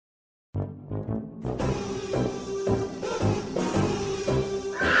Velkommen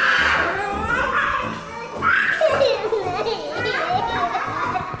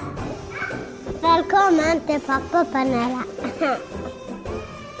til pappapanelet.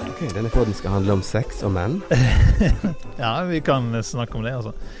 Ok, denne podden skal handle om sex og menn. Ja, vi kan snakke om det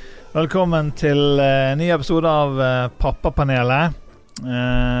altså. Velkommen til en ny episode av pappapanelet.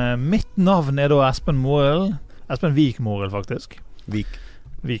 Mitt navn er da Espen Morel. Espen Vik Morel, faktisk. Vik.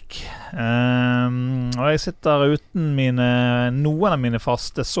 Og jeg sitter uten noen av mine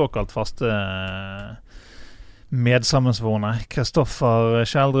såkalt faste medsammensvorne. Kristoffer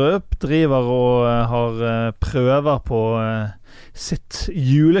Kjeldrup driver og har prøver på sitt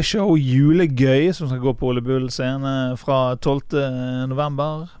juleshow, Julegøy, som skal gå på Ole Bull scene fra 12.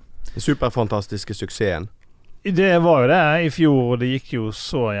 november. Superfantastiske suksessen. Det var jo det i fjor, og det gikk jo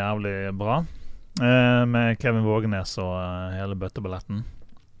så jævlig bra. Med Kevin Vågenes og hele bøtteballetten.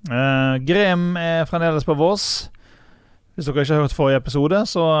 Grem er fremdeles på Voss. Hvis dere ikke har hørt forrige episode,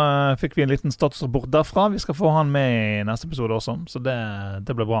 så fikk vi en liten statusrapport derfra. Vi skal få han med i neste episode også, så det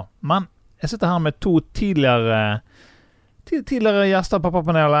blir bra. Men jeg sitter her med to tidligere gjester på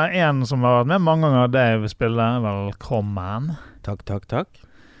pappapanelet. En som har vært med mange ganger, det vil spille. Velkommen. Takk.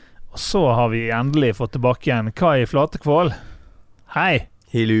 Og så har vi endelig fått tilbake igjen Kai Flatekvål. Hei.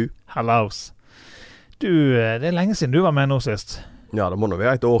 Hallaus. Det er lenge siden du var med nå sist. Ja, det må nå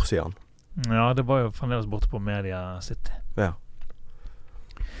være et år siden. Ja, det var jo fremdeles borte på Media City. Ja.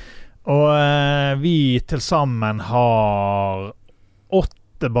 Og vi til sammen har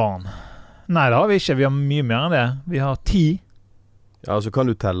 8 barn. Nei, det har vi ikke. Vi har mye mer enn det. Vi har 10. Ja, så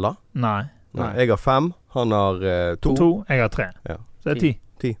kan du telle? Nei. Jeg har 5. Han har 2. Jeg har 3. Ja. Så det er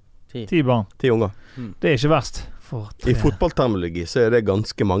 10. 10 barn. 10 unger. Det er ikke verst. I fotballterminologi så er det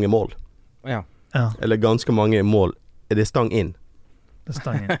ganske mange mål. Ja. Eller ganske mange mål. Er det stang inn? Det er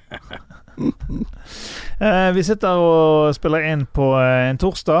stang inn. Vi sitter og spiller inn på en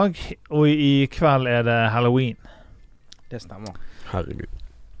torsdag, og i kveld er det Halloween. Det stemmer. Herregud.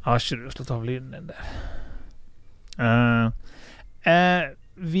 Har ikke du slått av lyden din der?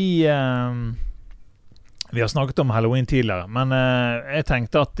 Vi har snakket om Halloween tidligere, men jeg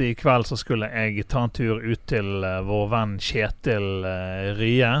tenkte at i kveld så skulle jeg ta en tur ut til vår venn Kjetil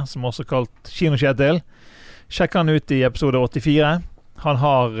Rye, som også er kalt Kino Kjetil. Sjekk han ut i episode 84. Han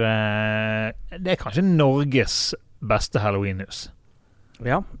har det er kanskje Norges beste Halloween-hus.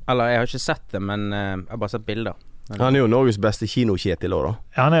 Ja, eller jeg har ikke sett det, men jeg har bare sett bilder. Han er jo Norges beste kino-Kjetil også da.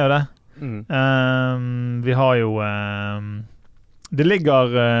 Ja, han er jo det. Vi har jo det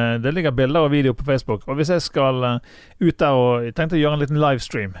ligger bilder og video på Facebook, og hvis jeg skal ut der og jeg tenkte å gjøre en liten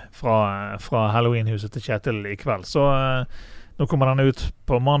livestream fra Halloween-huset til Kjetil i kveld, så nå kommer den ut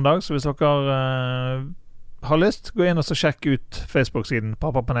på mandag, så hvis dere har lyst, gå inn og så sjekk ut Facebook-siden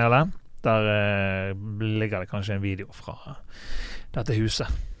Pappapanelet. Der ligger det kanskje en video fra dette huset.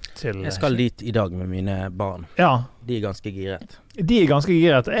 Jeg skal dit i dag med mine barn. Ja. De er ganske giret.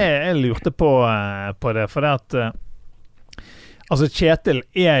 Jeg lurte på det, for det at altså Kjetil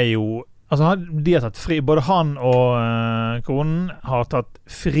er jo altså de har tatt fri, både han og konen har tatt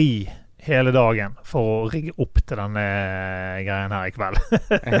fri hele dagen for å rigge opp til denne greien her i kveld.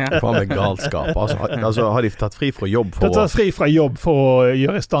 Hva med galskap? Altså har de tatt fri fra jobb for å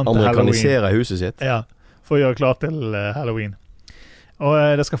gjøre i stand til Halloween? Amerikanisere huset sitt? Ja, for å gjøre klart til Halloween. Og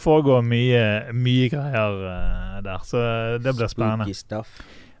det skal foregå mye greier der, så det blir spennende. Spooky stuff.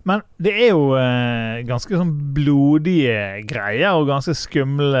 Men det er jo ganske sånn blodige greier og ganske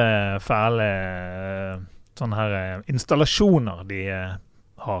skumle, fæle sånne her installasjoner de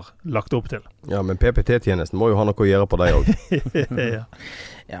har lagt opp til. Ja, men PPT-tjenesten må jo ha noe å gjøre på deg også.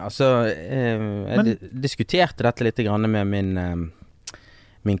 Ja, altså jeg diskuterte dette litt grann med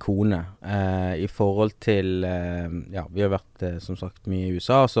min kone i forhold til ja, vi har vært som sagt mye i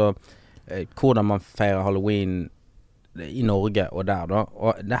USA, så hvordan man feirer Halloween i Norge og der da,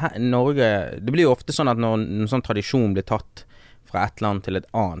 og det blir jo ofte sånn at når en sånn tradisjon blir tatt fra et land til et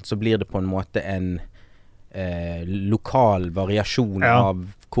annet, så blir det på en måte en lokal variasjon av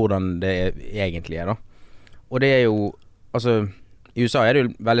hvordan det egentlig er da. Og det er jo, altså i USA er det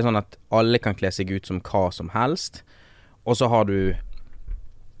jo veldig sånn at alle kan kle seg ut som hva som helst, og så har du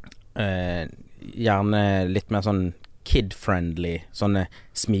gjerne litt mer sånn kid-friendly, sånne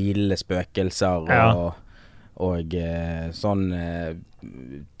smilende spøkelser og sånn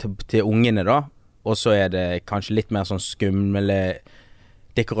til ungene da, og så er det kanskje litt mer sånn skumle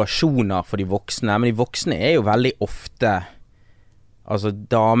dekorasjoner for de voksne, men de voksne er jo veldig ofte, altså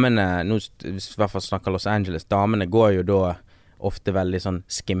damene, nå i hvert fall snakker Los Angeles, damene går jo da ofte veldig sånn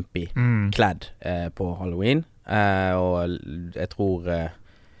skimpy kledd på Halloween, og jeg tror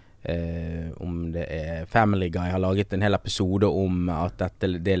om det Family Guy har laget en hel episode om at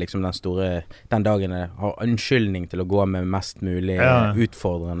det liksom den dagen jeg har unnskyldning til å gå med mest mulig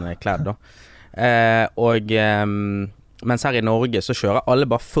utfordrende kledd da. Mens her i Norge så kjører alle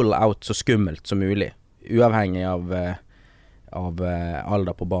bare full out så skummelt som mulig, uavhengig av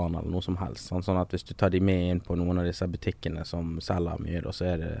alder på barn eller noe som helst. Sånn at hvis du tar de med inn på noen av disse butikkene som selger mye, da, så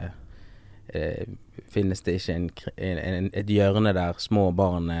finnes det ikke et hjørne der små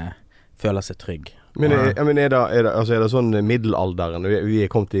barn føler seg trygg. Men er det sånn middelalderen? Vi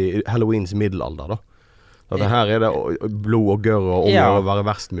kommet i Halloweens middelalder da. Det her det blod og gørr og å være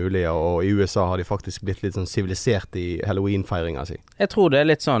verst mulig, og i USA har de faktisk blitt litt sånn sivilisert i Halloween-feiringa si. Jeg tror det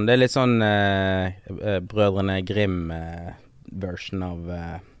litt sånn, Brødrene Grimm version av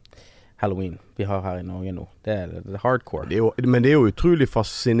Halloween vi har her i Norge nå. Det hardcore. Men det jo utrolig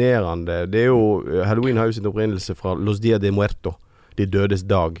fascinerende. Halloween har jo sin opprinnelse fra Los Días de Muertos, de dødes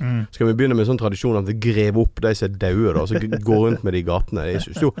dag. Skal vi begynne med en sånn tradisjon at vi grever opp de som døde da, så går rundt med de gatene.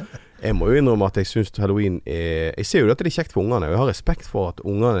 Jeg må jo innrømme at jeg synes Halloween jeg ser jo at det kjekt for ungene, og jeg har respekt for at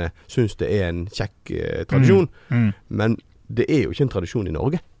ungene synes det en kjekk tradisjon, men det jo ikke en tradisjon i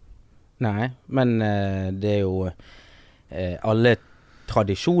Norge. Nei, men det jo alle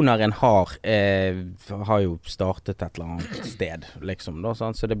tradisjoner en har jo startet et eller annet sted, liksom da,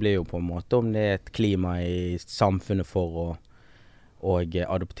 sant? Så det blir jo på en måte om det et klima i samfunnet for å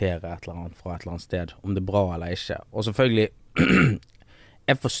adoptere et eller annet fra et eller annet sted, om det bra eller ikke. Og selvfølgelig,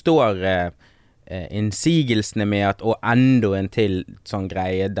 jeg forstår innsigelsene med at, og enda en til sånn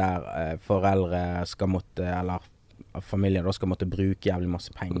greie der foreldre skal måtte, eller familier da skal måtte bruke jævlig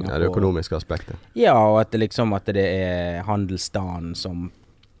masse penger det økonomiske aspektet. Ja, og at det handelsstanden som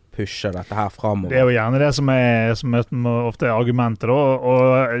pusher dette her fremover. Det jo gjerne det som ofte argumentet da,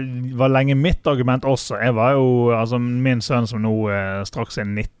 og var lenge mitt argument også. Jeg var jo, altså min sønn som nå straks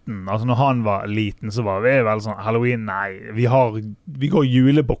 19, altså når han var liten så var vi vel sånn, Halloween, nei, vi går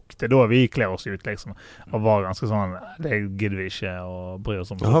julebukk, det da vi kler oss ut liksom, og var ganske sånn, det gidder vi ikke å bry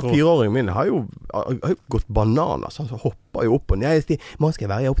oss om. Ja, 4-åringen min har jo gått bananas, han hopper jo opp og ned, man skal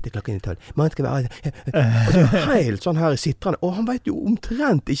være opp til klokken 12, man skal være altså, helt sånn her sitrende, og han vet jo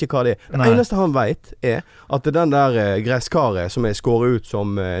omtrent ikke hva det Det eneste han vet at den der gresskaret som skåret ut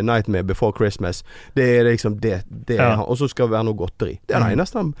som Nightmare Before Christmas, det liksom det og så skal det være noe godteri. Det det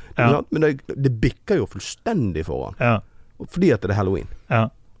eneste han men det bikker jo fullstendig for han. Fordi at det Halloween. Ja,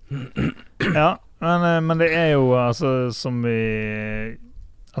 men det jo altså som vi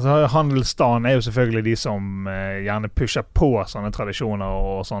altså handelsstanden jo selvfølgelig de som gjerne pusher på sånne tradisjoner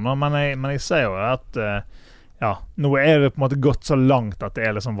og sånn, men jeg ser jo at ja, nå det på en måte gått så langt at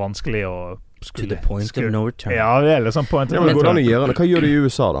det liksom vanskelig å to the point of no return. Ja, det liksom point of no return. Går det an å gjøre det? Hva gjør de i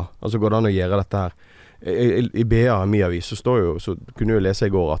USA da? Altså går det an å gjøre dette her? I BA, min avis, så kunne jeg lese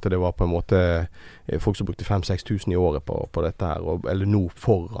i går at det var på en måte folk som brukte 5-6 tusen i året på dette her, eller nå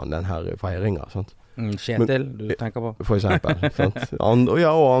foran den her feiringen, sant? Kjetil, du tenker på? For eksempel, sant? Og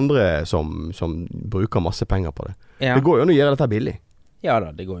andre som bruker masse penger på det. Ja. Det går jo an å gjøre dette billig. Ja da,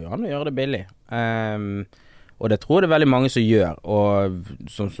 det går jo an å gjøre det billig. Og det tror jeg det veldig mange som gjør, og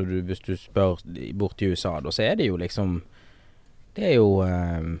sånn som hvis du spør bort i USA, da så det jo liksom, det jo,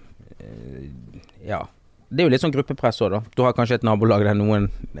 ja, det jo litt sånn gruppepress også da. Du har kanskje et nabolag der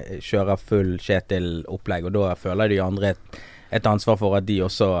noen kjører full Kjetil-opplegg, og da føler de andre et ansvar for at de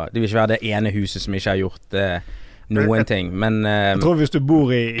også, det vil ikke være det ene huset som ikke har gjort noen ting, men jeg tror hvis du bor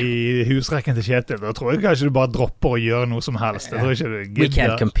i husrekken til Kjetil, da tror jeg kanskje du bare dropper å gjøre noe som helst. Jeg tror ikke du gidder. We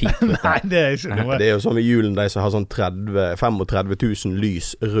can't compete with that. Nei, det ikke noe. Det jo sånn ved julen, de som har sånn 35 000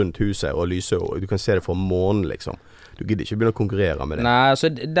 lys rundt huset og lyser, og du kan se det fra månen liksom. Du gidder ikke begynne å konkurrere med det. Nei, så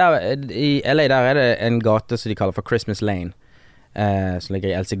i LA der det en gate som de kaller for Christmas Lane, som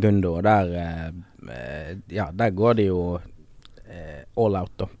ligger i El Segundo, og der, ja, der går de jo all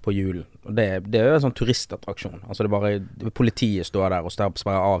out da, på julen. Og det jo en sånn turistattraksjon. Altså politiet står der og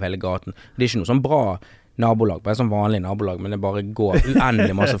sperrer av hele gaten. Det ikke noe sånn bra nabolag, bare en sånn vanlig nabolag, men det bare går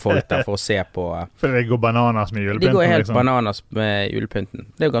uendelig masse folk der for å se på. For det går bananas med julepynten? De går helt liksom. Bananas med julepynten.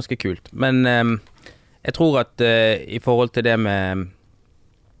 Det jo ganske kult. Men jeg tror at i forhold til det med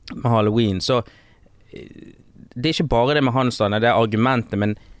Halloween, så det ikke bare det med handelsstanden, det argumentet,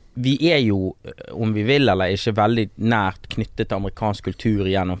 men vi jo, om vi vil eller ikke, veldig nært knyttet til amerikansk kultur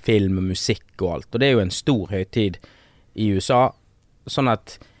gjennom film og musikk og alt, og det jo en stor høytid i USA, sånn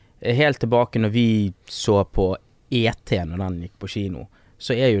at helt tilbake når vi så på E.T. når den gikk på kino,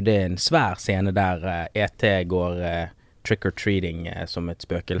 så jo det en svær scene der E.T. går trick-or-treating som et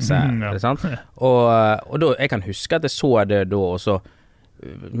spøkelse, er det sant? Og da, jeg kan huske at jeg så det da, og så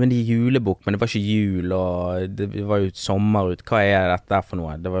Men de julebukk, men det var ikke jul, og det var jo sommer ut. Hva dette for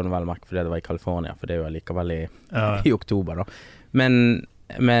noe? Det var jo vel merke fordi det var i California, for det er jo likevel i oktober da. Men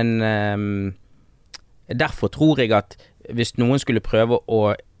derfor tror jeg at hvis noen skulle prøve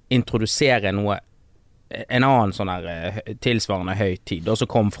å introdusere en annen sånn her tilsvarende høytid, og så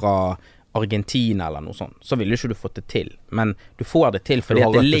kom fra Argentina eller noe sånt, så ville ikke du fått det til. Men du får det til fordi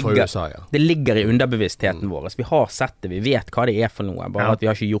at det ligger i underbevisstheten vår. Vi har sett det, vi vet hva det for noe, bare at vi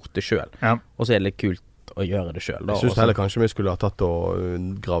har ikke gjort det selv. Og så det litt kult å gjøre det selv. Jeg synes heller kanskje vi skulle ha tatt og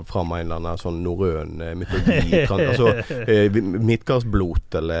gravd fram en eller annen sånn norrøn mytologi, altså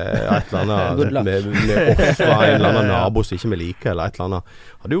Midgardsblot eller et eller annet med offra en eller annen nabo som ikke vi liker, eller et eller annet.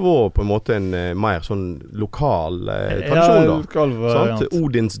 Hadde jo vært på en måte en mer sånn lokal tradisjon da. Lokal variant.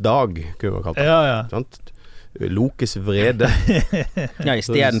 Odins dag, kunne man kalt det. Sant? Lokes vrede. I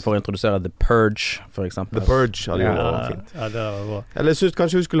stedet for å introdusere The Purge, for eksempel. The Purge hadde jo vært fint. Ja, det var bra. Eller jeg synes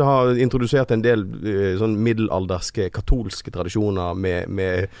kanskje vi skulle ha introdusert en del sånn middelalderske, katolske tradisjoner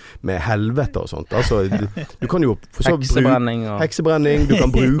med helvete og sånt. Altså, du kan jo heksebrenning, du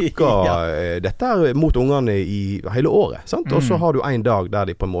kan bruke dette mot ungene i hele året, sant? Og så har du en dag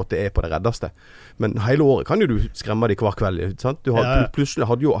der de på en måte på det reddeste. Men hele året kan jo du skremme de hver kveld, sant? Plutselig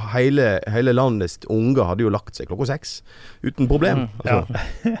hadde jo hele landets unger hadde jo lagt seg 6:00 uten problem. Altså.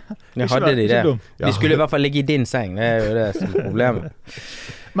 Hadde de det? De skulle i hvert fall ligge i din seng, det jo det som er problemet.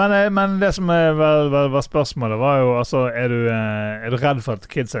 Men det som var spørsmålet var jo, altså, er du redd for at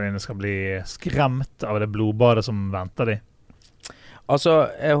kidsene dine skal bli skremt av det blodbadet som venter de? Altså,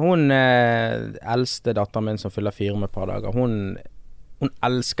 hun eldste datteren min som fyller 4 med et par dager, hun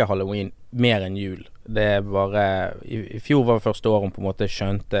elsker Halloween mer enn jul. Det bare i fjor var det første år hun på en måte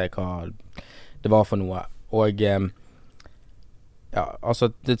skjønte hva det var for noe. Og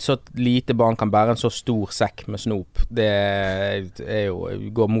altså så lite barn kan bære en så stor sekk med snop. Det jo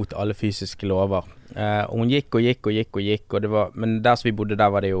går mot alle fysiske lover. Hun gikk og det var, men der som vi bodde,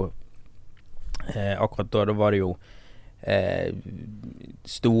 der var det jo akkurat da var det jo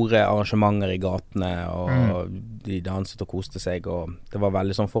store arrangementer i gatene, og de danset og koste seg, og det var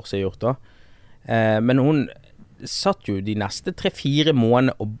veldig sånn forseggjort da. Men hun satt jo de neste 3-4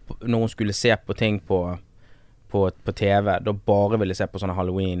 måneder når hun skulle se på ting på TV, da bare ville se på sånne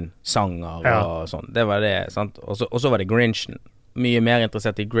Halloween-sanger og sånn. Det var det, sant? Og så var det Grinchen. Mye mer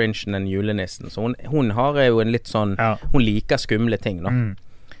interessert i Grinchen enn julenissen. Så hun har jo en litt sånn, hun liker skumle ting da.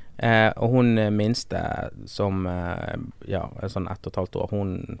 Og hun minste som er sånn 1,5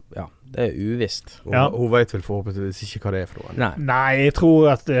 år, det uvisst. Hun vet vel forhåpentligvis ikke hva det for noe. Nei, jeg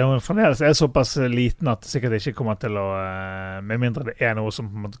tror at hun fremdeles såpass liten at sikkert ikke kommer til å, med mindre det noe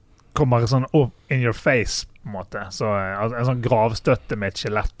som kommer sånn up in your face på en måte, så en sånn gravstøtte med et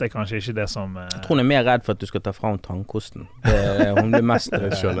skjelett kanskje ikke det som Jeg tror hun mer redd for at du skal ta fra henne tannkosten. Hun blir mest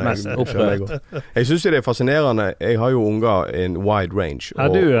opprørt. Jeg synes det fascinerende. Jeg har jo unger in wide range.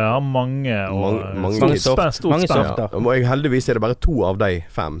 Og du har mange stort spenn. Og heldigvis det bare 2 av de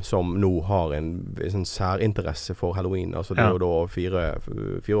 5 som nå har en sånn særinteresse for Halloween. Altså det jo da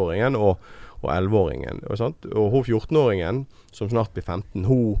 4-åringen og 11-åringen. Og hun 14-åringen, som snart blir 15,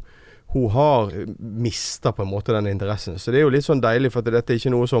 hun har mistet på en måte den interessen. Så det jo litt sånn deilig, for at dette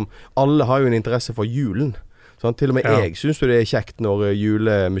ikke noe som alle har jo en interesse for julen. Sånn, til og med jeg synes jo det kjekt når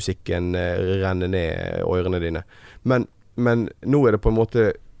julemusikken renner ned ørene dine. Men nå det på en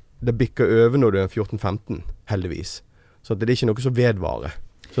måte, det bikker over når du 14-15, heldigvis. Så det ikke noe som vedvarer.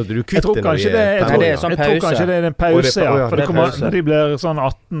 Så du jeg tror kanskje det en pause, for det kommer, når de blir sånn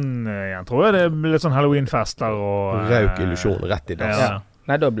 18 igjen, tror jeg det blir litt sånn Halloween-fester og rauk illusjon rett i dass.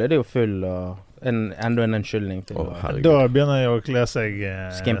 Nei, da blir det jo full og enda en unnskyldning til da begynner jeg å kle seg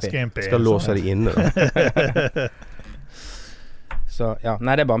skimpy. Skal låse deg inne da. Så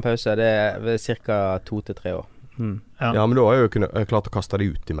nei, det bare en pause. Det ved cirka 2-3 år. Men da har jeg jo klart å kaste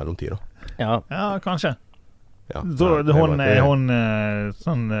deg ut i mellomtid da. Ja, kanskje. Hun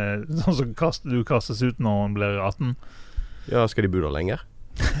sånn som du kastes ut når hun blir 18. Ja, skal de bo der lenger?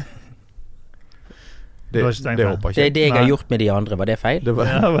 Det håper jeg ikke. Det jeg har gjort med de andre, var det feil?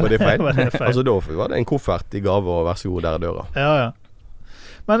 Var det feil? Altså da var det en koffert i gave og vær så god der døra.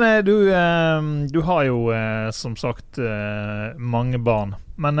 Men du har jo som sagt mange barn.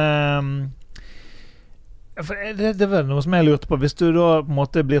 Men det var noe som jeg lurte på. Hvis du da på en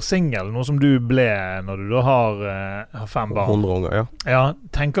måte blir single, noe som du ble når du da har 5 barn 100 unger,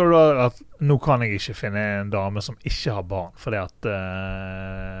 tenker du da at nå kan jeg ikke finne en dame som ikke har barn, fordi at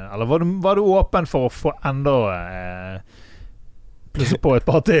eller var du åpen for å få enda plusse på et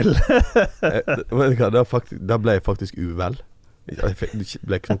par til? Da ble jeg faktisk uvel. Jeg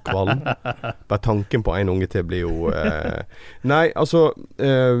ble ikke noe kvalm. Bare tanken på en unge til blir jo Nei, altså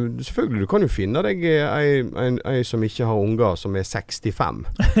selvfølgelig, du kan jo finne deg ei som ikke har unger, som er 65.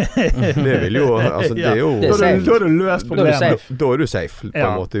 Det vil jo altså, det er jo Da er du løst problemet. Da er du safe, på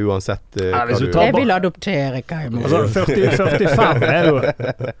en måte, uansett hva du Jeg vil adoptere, Kaimo. Altså, 45 er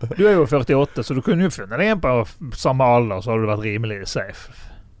du er jo 48, så du kunne jo funnet deg en på samme alder, så hadde du vært rimelig safe.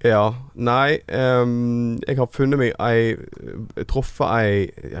 Ja, nei jeg har funnet meg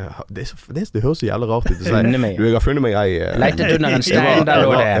det høres så jævlig rart ut å si. Jeg har funnet meg Leitet under en stein, der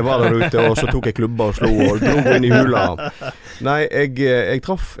lå det. Jeg var der ute, og så tok jeg klubber og slo og dro inn i hula. Nei, jeg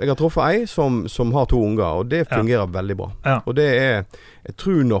har truffet ei som har 2 unger, og det fungerer veldig bra. Ja. Og det jeg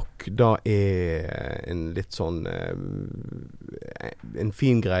tror nok da en litt sånn en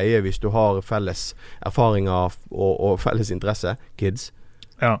fin greie hvis du har felles erfaringer og felles interesse, kids.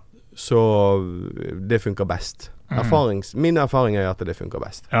 Ja. Så det funker best. Min erfaring er at det funker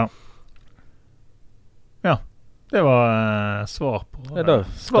best. Ja. Ja. Det var svar på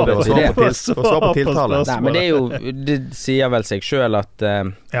Svar på tiltale. Nei, men det er jo det sier vel seg selv at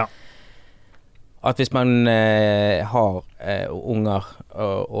at hvis man har unger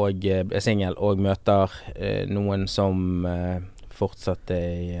og er single og møter noen som fortsatt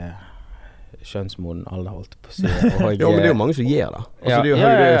er i kjønnsmoden alder, holdt på å si. Jo, men det er jo mange som gjør det. Altså, det skjer jo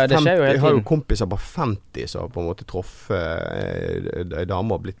hele tiden. Jeg har jo kompiser på 50 som på en måte truffet ei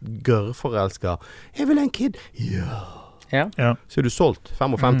dame og blitt gørrforelsket. Jeg vil ha en kid! Ja. Så er du solgt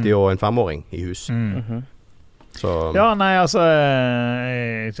 55 og en 5-åring i hus. Så ja, nei, altså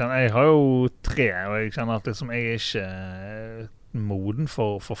jeg har jo 3, og jeg kjenner at liksom, jeg er ikke moden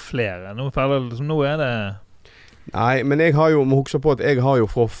for flere. Nå er det Nei, men jeg har jo, må huske på at jeg har jo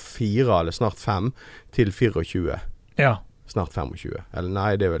fra 4 eller snart 5 til 24. Ja. Snart 25. Eller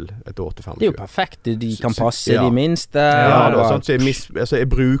nei, det er vel et år til 25. Det er jo perfekt, de kan passe de minste. Ja, det er sant, så jeg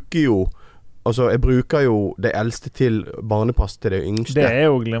bruker jo det eldste til barnepass til det yngste. Det er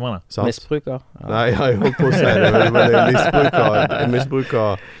jo glimrende. Misbruker. Ja. Nei, jeg holdt på å si det, men jeg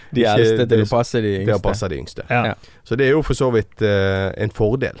misbruker de eldste til å passe de yngste. Det å passe de yngste. Ja. Så det er jo for så vidt en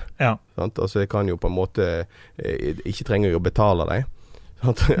fordel. Ja. Sant? Altså jeg kan jo på en måte ikke trenger å betale deg.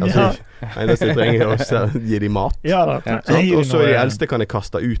 Altså, eneste jeg trenger er å gi dem mat. Ja, og så de eldste kan jeg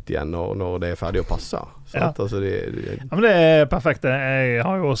kaste ut igjen når det er ferdig å passe. Ja. Altså, ja, men det er perfekt. Jeg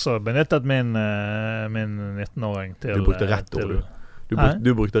har jo også benyttet min 19-åring til Du brukte rett ord,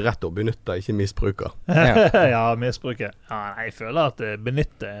 du brukte rett ord, benytte, ikke misbruke. Ja, misbruke. Ja, jeg føler at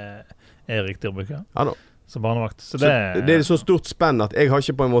benytte er riktig å bruke. Ja da. Som barnevakt. Så det er så stort spenn at jeg har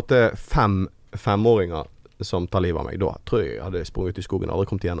ikke på en måte 5-åringer som tar livet av meg. Da tror jeg hadde sprunget ut i skogen og aldri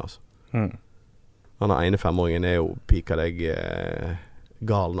kommet igjen, altså. Han ene 5-åringen er jo pika deg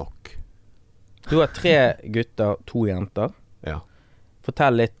gal nok. Du har 3 gutter, 2 jenter. Ja.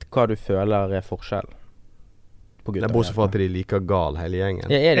 Fortell litt hva du føler er forskjell på gutter. Det er bortsett fra at de liker gal hele gjengen.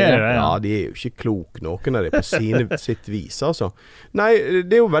 Ja, er det det? Ja, de er jo ikke klok noen av de på sitt vis, altså. Nei,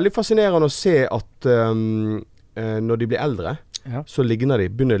 det er jo veldig fascinerende å se at når de blir eldre, så begynner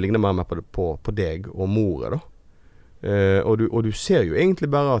de å ligne mer på deg og moret, da. Og du ser jo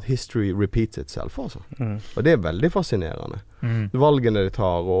egentlig bare at history repeats itself, altså. Og det er veldig fascinerende. Valgene de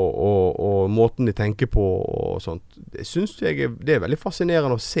tar og måten de tenker på og sånt, det synes jeg det er veldig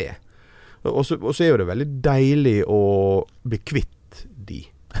fascinerende å se. Og så er jo det veldig deilig å bli kvitt de.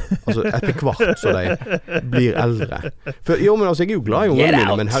 Altså etter hvert så de blir eldre. For jo, men altså jeg er jo glad i ungene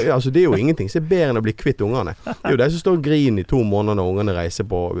mine, men altså, det er jo ingenting som er bedre enn å bli kvitt ungene. Det er jo de som står og griner i 2 måneder når ungene reiser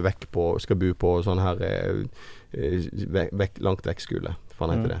vekk på, skal bo på sånn her langt vekk skole. Hva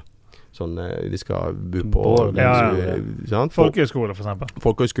heter det? Sånn, de skal bo på folkehøyskole for eksempel.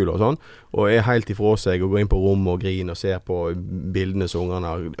 Folkehøyskole og sånn. Og er helt ifra seg og går inn på rom og griner og ser på bildene som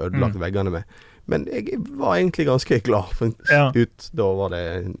ungene har ødelagt veggene med. Men jeg var egentlig ganske glad ut. Da var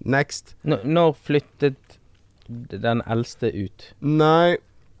det next. Når flyttet den eldste ut? Nei,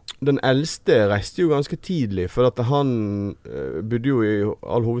 den eldste reiste jo ganske tidlig, for at han bodde jo i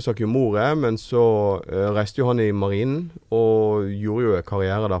all hovedsak i Moret, men så reiste jo han i marinen, og gjorde jo en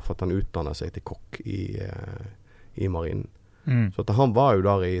karriere der for at han utdannet seg til kokk i marinen. Så at han var jo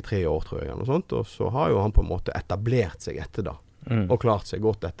der i 3 år, tror jeg, og sånt, og så har jo han på en måte etablert seg etter da, og klart seg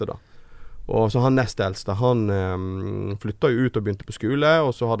godt etter da. Og så han nest eldste, han flyttet jo ut og begynte på skole,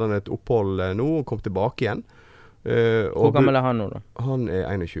 og så hadde han et opphold nå, og kom tilbake igjen. Hvor gammel er han nå da? Han er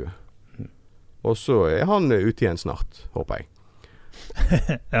 21. Og så er han ute igjen snart, håper jeg.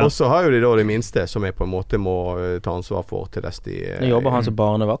 Og så har jo de da det minste, som jeg på en måte må ta ansvar for til dess de Nå jobber han som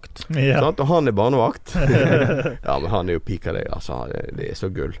barnevakt. Og han er barnevakt. Ja, men han er jo pika det, altså. Det er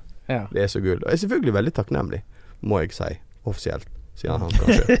så gull. Det er så gull. Og jeg er selvfølgelig veldig takknemlig, må jeg si, offisielt, siden han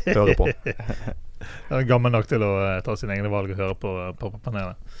kanskje hører på. Han gammel nok til å ta sine egne valg og høre på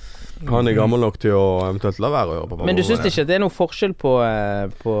pappapanelet. Han gammel nok til å eventuelt la være å høre på pappapanelet. Men du synes ikke at det noe forskjell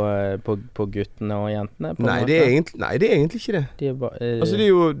på guttene og jentene? Nei, det er egentlig ikke det. Altså, det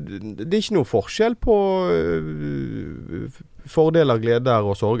er ikke noe forskjell på fordeler, gleder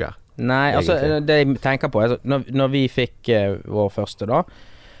og sorger. Nei, altså, det jeg tenker på altså, når vi fikk vår første da,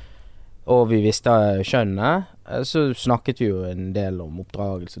 og vi visste skjønnet, så snakket vi jo en del om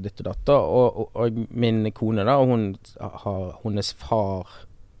oppdragelse, ditt og datt, og min kone da, hennes far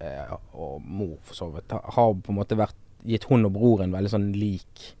og mor for så vidt, har på en måte gitt hun og broren veldig sånn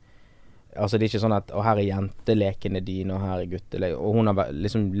lik. Altså det er ikke sånn at her er jentelekene dine, og her er gutteleker, og hun har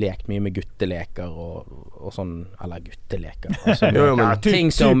liksom lekt mye med gutteleker og sånn, eller gutteleker. Altså,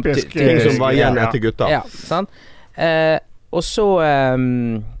 ting som var igjen etter gutter. Ja, sant? Og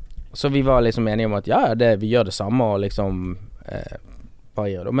så vi var liksom enige om at vi gjør det samme og liksom bare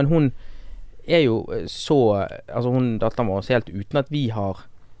gjør det. Men hun er jo så, altså hun datteren vår helt uten at vi har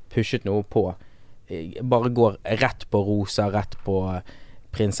pushet noe på, bare går rett på rosa, rett på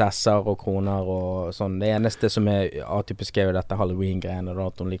prinsesser og kroner og sånn. Det eneste som atypisk jo dette Halloween-greiene da,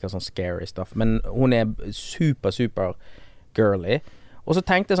 at hun liker sånn scary stuff. Men hun super girly. Og så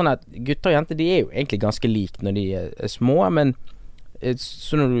tenkte jeg sånn at gutter og jenter, de jo egentlig ganske lik når de små, men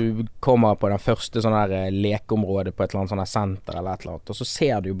så når du kommer på den første sånn her lekeområdet på et eller annet sånn her senter eller et eller annet, og så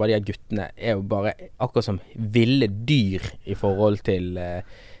ser du jo bare de her guttene jo bare akkurat som ville dyr i forhold til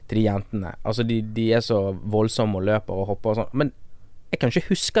de jentene. Altså de så voldsomme og løper og hopper og sånn. Men jeg kan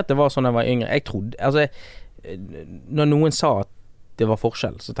ikke huske at det var sånn da jeg var yngre. Jeg trodde, altså når noen sa at det var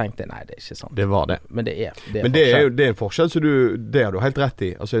forskjell, så tenkte jeg, nei, det ikke sant. Det var det. Men det Men det jo en forskjell, så det har du helt rett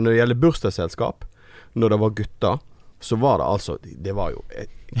i. Altså når det gjelder bursdagsselskap, når det var gutter, så var det altså, det var jo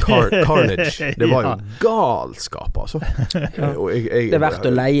carnage. Det var jo galskap, altså. Det verdt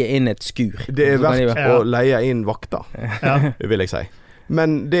å leie inn et skur. Det verdt å leie inn vakter, vil jeg si.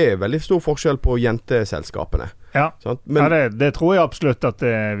 Men det veldig stor forskjell på jenteselskapene. Ja, men, det tror jeg absolutt at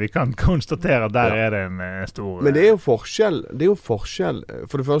vi kan konstatere at der det en stor... Men det jo forskjell.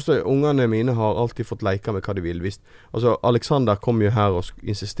 For det første, ungene mine har alltid fått leke med hva de vil. Altså, Alexander kom jo her og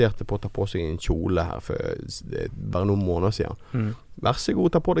insisterte på å ta på seg en kjole her for bare noen måneder siden. Vær så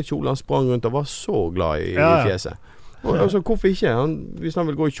god, ta på deg kjole. Han sprang rundt og var så glad i fjeset. Og, altså, hvorfor ikke? Hvis han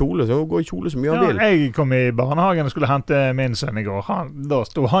vil gå i kjole, så gå i kjole så mye han vil. Jeg kom i barnehagen og skulle hente min sønn i går. Da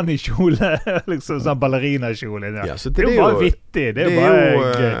stod han i kjole, liksom sånn ballerinakjole. Ja, så det jo bare vittig. Det jo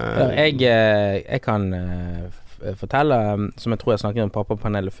bare jeg kan fortelle, som jeg tror jeg snakket om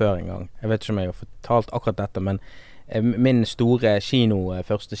pappapanelet før en gang. Jeg vet ikke om jeg har fortalt akkurat dette, men min store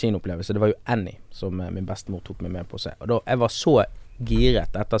første kinoopplevelse, det var jo Annie, som min bestemor tok meg med på å se. Og da, jeg var så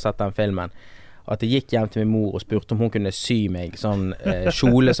giret etter å ha sett den filmen, at jeg gikk hjem til min mor og spurte om hun kunne sy meg sånn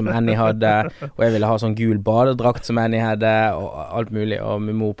kjole som Annie hadde, og jeg ville ha sånn gul badedrakt som Annie hadde, og alt mulig, og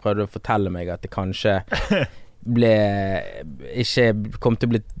min mor prøvde å fortelle meg at det kanskje ikke kom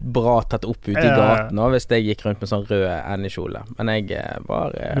til å bli bra tatt opp ute i gaten nå, hvis jeg gikk rundt med sånn rød Annie-kjole. Men jeg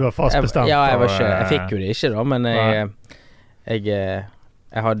var... Du var fast bestemt? Jeg fikk jo det ikke da, men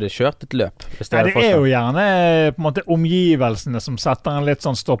jeg hadde kjørt et løp. Det jo gjerne på en måte omgivelsene som setter en litt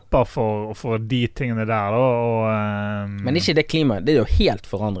sånn stopper for de tingene der da, Men ikke det klimaet, det jo helt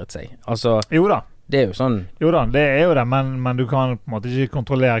forandret seg. Altså, jo da. Det jo sånn. Jo da, det jo det, men du kan på en måte ikke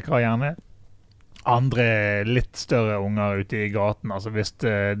kontrollere hva gjerne andre litt større unger ute i gaten. Altså hvis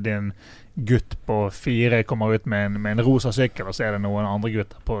din gutt på 4 kommer ut med en rosa sykkel, og så det noen andre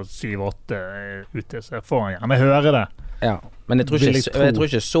gutter på 7-8 ute, så får han gjerne høre det. Ja, men jeg tror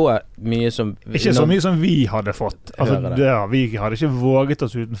ikke så mye som... Ikke så mye som vi hadde fått. Altså, vi hadde ikke våget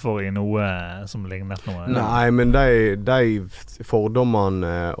oss utenfor i noe som lignet noe. Nei, men de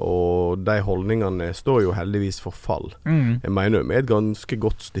fordommene og de holdningene står jo heldigvis for fall. Jeg mener jo med et ganske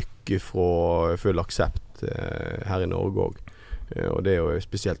godt stykke fra full aksept her i Norge også. Og det jo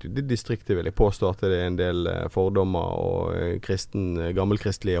spesielt i distriktet, vil jeg påstå at det en del fordommer og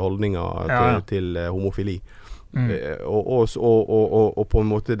gammelkristelige holdninger til homofili. Og på en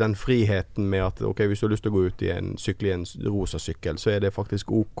måte den friheten med at ok, hvis du har lyst til å gå ut i en rosa sykkel, så det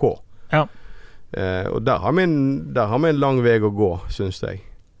faktisk ok. Ja. Og der har vi en lang vei å gå, synes jeg,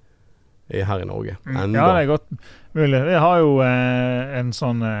 her i Norge. Enda. Ja, det godt mulig. Vi har jo en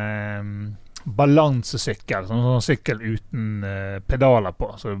sånn balansesykkel, sånn sykkel uten pedaler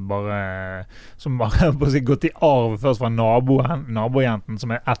på, som bare på å si gått i arv først fra nabojenten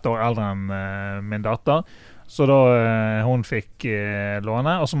som 1 år eldre enn min datter. Så da hun fikk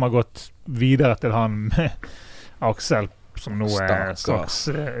låne, og som har gått videre til han Aksel, som nå slags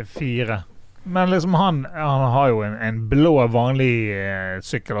 4. Men liksom han har jo en blå vanlig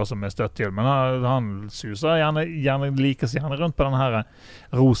sykkel også med støttehjul, men han suser gjerne likes gjerne rundt på den her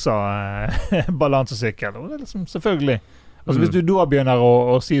rosa balansesykkel. Og det liksom selvfølgelig. Altså hvis du da begynner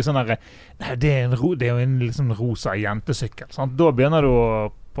å si sånn her, nei, det er jo en liksom rosa jentesykkel, sant? Da begynner du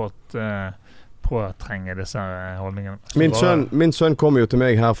å påtrenge disse holdningene. Min sønn kom jo til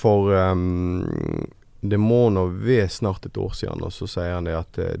meg her for det må nå ved snart et år siden, og så sier han det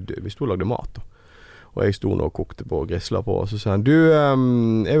at vi stod og lagde mat da. Og jeg stod nå og kokte på og grisla på, og så sier han, du,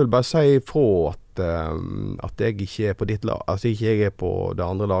 jeg vil bare si ifra at jeg ikke er på ditt lag, altså ikke jeg er på det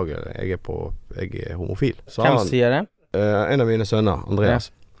andre laget, jeg er homofil. Så Hvem sier det? En av mine sønner,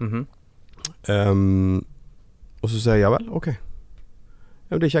 Andreas. Ja. Og så sier jeg, ja vel, ok.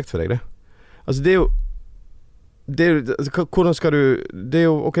 Ja, det er kjekt for deg det. Altså det er jo hvordan skal du det er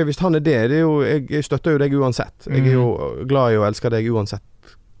jo, ok, hvis han er det er jo, jeg støtter jo deg uansett. Jeg er jo glad i å elske deg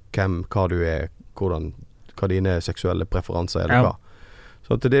uansett hva du er, hva dine seksuelle preferanser er, eller hva.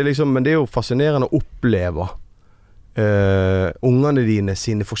 Så at det er liksom, men det er jo fascinerende å oppleve ungene dine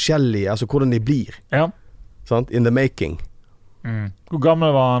sine forskjellige, altså hvordan de blir. Ja. Sant? In the making. Hvor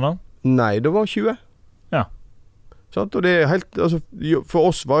gammel var han da? Nei, det var 20. Ja. Sant? Og det er helt, altså, for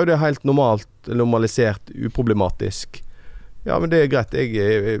oss var jo det helt normalisert, uproblematisk. Ja, men det er greit.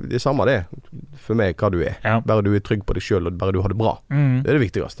 Det er samme det for meg hva du er. Ja. Bare du er trygg på deg selv, og bare du har det bra. Det er det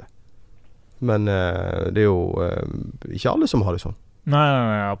viktigste. Men det er jo ikke alle som har det sånn. Nei,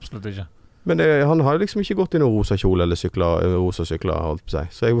 absolutt ikke. Men han har liksom ikke gått i noen rosa kjole eller rosa sykler, holdt på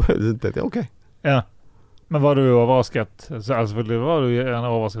seg. Så jeg tenkte, ok. Ja. Men var du overrasket? Selvfølgelig var du gjerne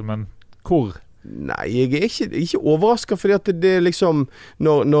overrasket, men hvor? Nei, jeg er ikke overrasket, fordi at det er liksom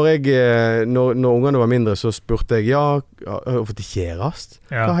når ungene var mindre, så spurte jeg, ja, har du fått kjærest?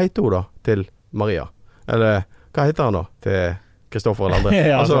 Ja. Hva heter hun da til Maria? Eller, hva heter han da til Kristoffer eller andre?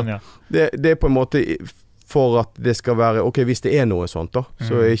 Ja, altså, sånn, ja. Det er på en måte for at det skal være, ok, hvis det er noe sånt da,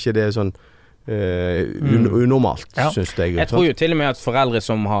 så er ikke det sånn unormalt, synes jeg. Jeg tror jo til og med at foreldre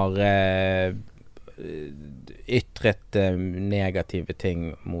som har ytret negative ting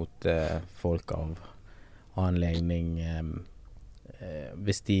mot folk av anledning,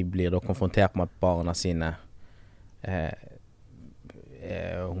 hvis de blir da konfrontert med at barna sine er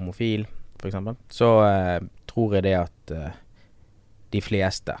homofil, for eksempel, så tror jeg det at de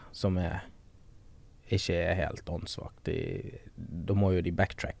fleste som ikke er helt åndssvakt, da må jo de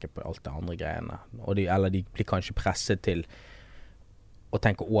backtracke på alt det andre greiene, eller de blir kanskje presset til å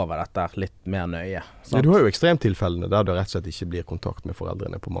tenke over dette litt mer nøye. Ja, du har jo ekstremtilfellene der det rett og slett ikke blir kontakt med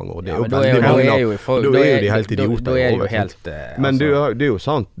foreldrene på mange år. Det er jo da er jo de helt idioter. Da er jo helt men det er jo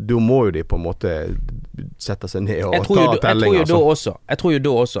sant, da må jo de på en måte sette seg ned og ta telling. Jeg tror jo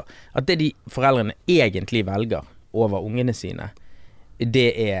da også at det de foreldrene egentlig velger over ungene sine, det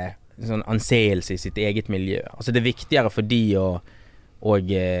er sånn anseelse i sitt eget miljø. Altså det er viktigere for de å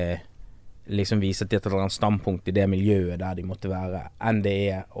liksom vise til et eller annet standpunkt i det miljøet der de måtte være, enn det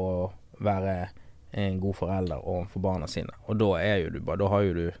er å være en god forelder overfor barna sine. Og da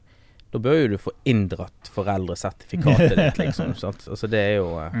da bør jo du få inndratt foreldresertifikatet ditt, liksom. Altså det er jo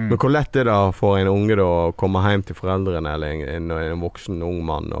Men hvor lett er det for en unge da å komme hjem til foreldrene, eller en voksen ung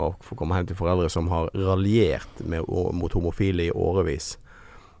mann, og få komme hjem til foreldre som har raljert mot homofile i årevis,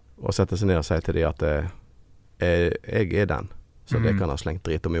 og sette seg ned og si til dem at jeg er den. Så det kan ha slengt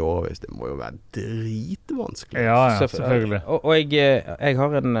drit om i årevis. Det må jo være dritvanskelig. Ja, selvfølgelig. Og jeg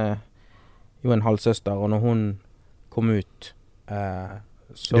har en halvsøster, og når hun kom ut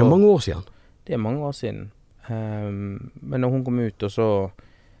så, det er mange år siden. Det er mange år siden. Men når hun kom ut, og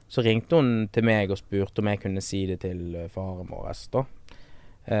så ringte hun til meg og spurte om jeg kunne si det til faren vår da.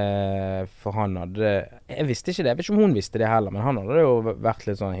 For han hadde, jeg visste ikke det, jeg vet ikke om hun visste det heller, men han hadde jo vært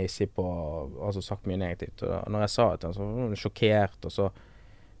litt sånn hissig på, altså sagt mye negativt, og når jeg sa det til han, så var han sjokkert,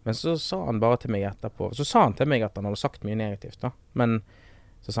 men så sa han bare til meg etterpå, så sa han til meg at han hadde sagt mye negativt da, men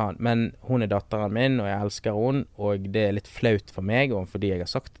så sa han, men hun er datteren min, og jeg elsker hun, og det er litt flaut for meg, og fordi jeg har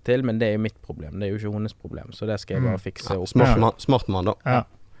sagt det til, men det er jo mitt problem, det er jo ikke hennes problem, så det skal jeg bare fikse opp. Smart mann da. Ja.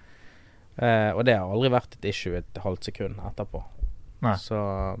 Og det har aldri vært et issue et halvt sekund etterpå. Nei. Så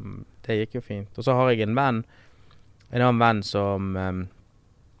det gikk jo fint. Og så har jeg en annen venn som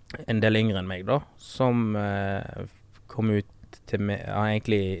en del yngre enn meg da, som kom ut til meg,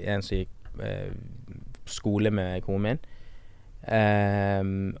 egentlig en som gikk skole med konen min,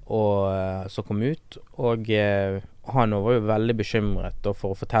 og så kom ut, og han var jo veldig bekymret da,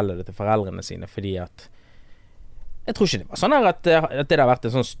 for å fortelle det til foreldrene sine, fordi at jeg tror ikke det var sånn her at det har vært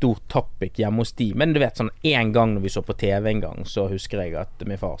en sånn stor topic hjemme hos de, men du vet sånn, en gang når vi så på TV en gang, så husker jeg at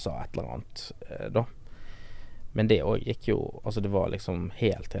min far sa et eller annet da. Men det også gikk jo, altså det var liksom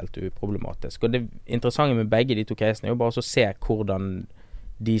helt uproblematisk. Og det interessante med begge de to casene er jo bare så å se hvordan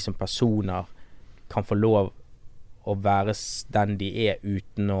de som personer kan få lov å være den de er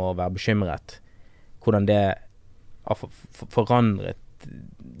uten å være bekymret. Hvordan det har forandret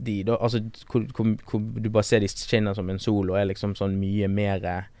de da, altså hvor du bare ser de skinner som en sol og er liksom sånn mye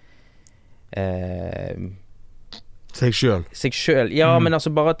mer seg selv. Ja, men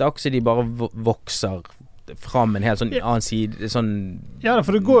altså bare at akkurat de bare vokser fram en helt sånn annen side sånn. Ja,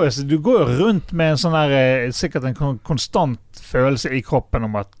 for du går jo rundt med en sånn der sikkert en konstant følelse i kroppen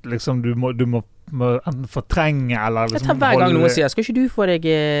om at liksom du må enten fortrenge eller liksom jeg tar hver gang noen sier, skal ikke du få deg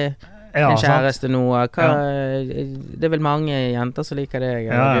en kjæreste noe? Det er vel mange jenter som liker deg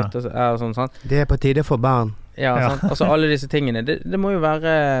eller gutter og sånn. Det er på tide for barn. Ja, sant? Altså alle disse tingene det må jo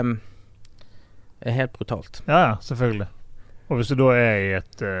være helt brutalt. Ja, selvfølgelig. Og hvis du da er i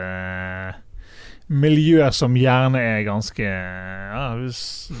et miljø som gjerne er ganske du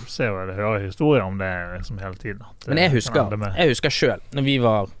ser jo, hører historier om det liksom hele tiden. Men jeg husker selv når vi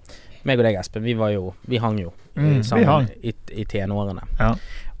var meg og deg Espen, vi hang jo sammen i tenårene. Ja.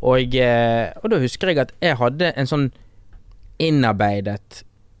 Og da husker jeg at jeg hadde en sånn innarbeidet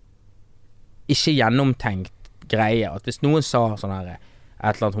ikke gjennomtenkt greie at hvis noen sa sånn her et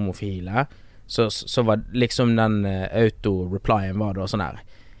eller annet homofile så var liksom den auto-replyen var da sånn her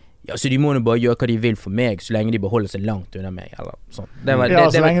ja, så de må jo bare gjøre hva de vil for meg så lenge de beholder seg langt under meg eller sånn.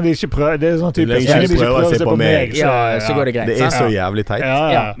 Så lenge de ikke prøver det er sånn typisk, så lenge de ikke prøver seg på meg så går det greit. Det er så jævlig teit.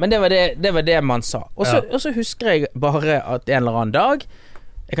 Ja, men det var det man sa. Og så husker jeg bare at en eller annen dag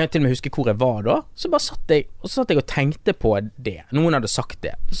jeg kan til og med huske hvor jeg var da så bare satt jeg og tenkte på det noen hadde sagt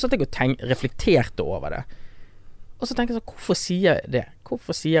det så satt jeg og reflekterte over det og så tenkte jeg sånn, hvorfor sier jeg det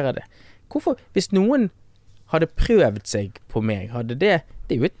hvis noen hadde prøvd seg på meg det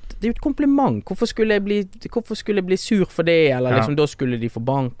er jo et kompliment hvorfor skulle jeg bli sur for det eller liksom da skulle de få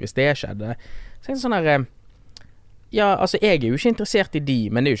bank hvis det skjedde så tenkte jeg sånn her ja, altså jeg er jo ikke interessert i de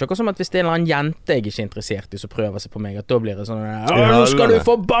men det er jo ikke akkurat som at hvis det er en eller annen jente jeg ikke er interessert i så prøver seg på meg at da blir det sånn nå skal du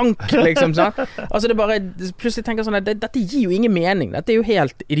få bank liksom sånn altså det bare plutselig tenker jeg sånn at dette gir jo ingen mening dette er jo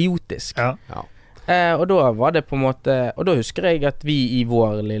helt idiotisk og da var det på en måte og da husker jeg at vi i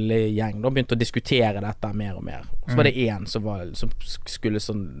vår lille gjeng da begynte å diskutere dette mer og mer og så var det en som skulle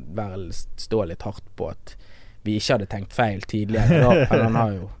sånn stå litt hardt på at vi ikke hadde tenkt feil tidligere eller han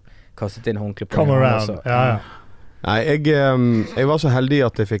har jo kastet inn håndkle på come around, Nei, jeg var så heldig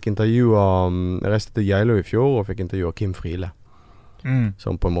at jeg fikk intervjua jeg reiste til Geilo i fjor og fikk intervjua Kim Friele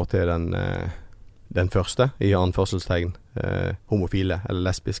som på en måte er den første i anførselstegn homofile eller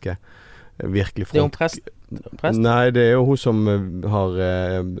lesbiske virkelig front. Det er hun prest? Nei, det er jo hun som har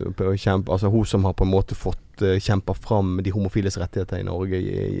altså hun som har på en måte fått kjempa fram de homofiles rettigheter i Norge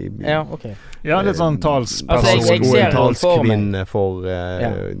ja, ok ja, litt sånn talsperson altså, jeg ser talskvinne for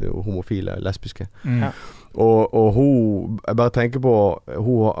homofile, lesbiske og hun jeg bare tenker på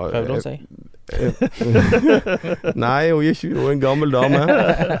hun prøvde hun seg? Nei, hun er ikke en gammel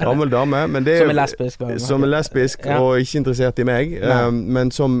dame men det som er lesbisk og ikke interessert i meg men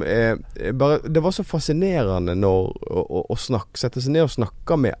som bare, det var så fascinerende når å sette seg ned og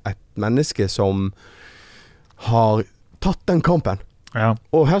snakke med et menneske som har tatt den kampen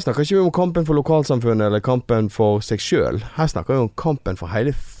og her snakker ikke vi om kampen for lokalsamfunnet eller kampen for seg selv her snakker vi om kampen for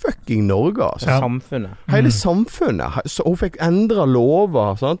hele fucking Norge altså. Hele samfunnet så hun fikk endret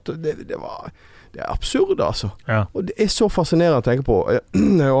lover sant? Det er absurd altså og det er så fascinerende å tenke på jeg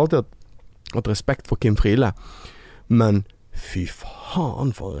har jo alltid hatt respekt for Kim Friele men fy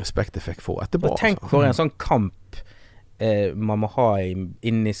faen for respekt jeg fikk for etterpå tenk for en sånn kamp man må ha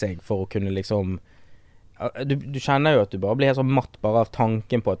inni seg for å kunne liksom du kjenner jo at du bare blir helt sånn matt bare av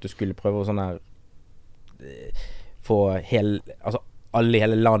tanken på at du skulle prøve å sånn her få altså alle i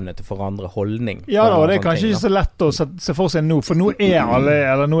hele landet til å forandre holdning ja da, det er kanskje ikke så lett å se for seg nå for nå er alle,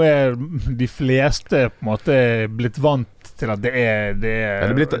 eller nå er de fleste på en måte blitt vant til at det er det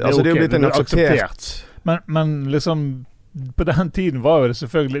er blitt en akseptert men liksom på den tiden var jo det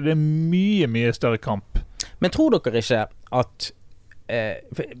selvfølgelig det er mye større kamp men tror dere ikke at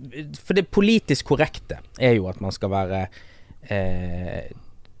for det politisk korrekte er jo at man skal være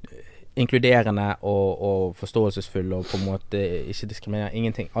inkluderende og forståelsesfull og på en måte ikke diskriminere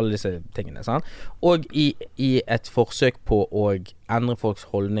ingenting, alle disse tingene sant? Og i et forsøk på å endre folks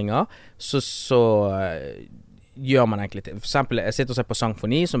holdninger så gjør man egentlig til. For eksempel, jeg sitter og ser på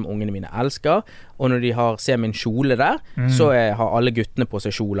sangfoni som ungene mine elsker, og når de ser min kjole der, så har alle guttene på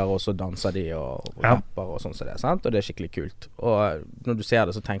seg kjoler, og så danser de og rapper og sånn som det, sant? Og det er skikkelig kult. Og når du ser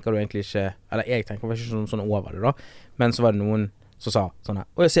det, så tenker du egentlig ikke, eller jeg tenker ikke sånn over det da, men så var det noen som sa sånn her,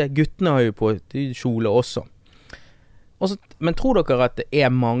 og jeg ser, guttene har jo på kjole også. Men tror dere at det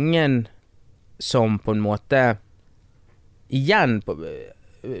mange som på en måte igjen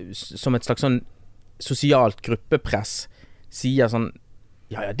som et slags sånn sosialt gruppepress sier sånn,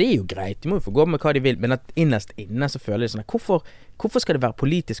 ja, det jo greit, de må jo få gå med hva de vil, men at innerst inne så føler de sånn, hvorfor skal det være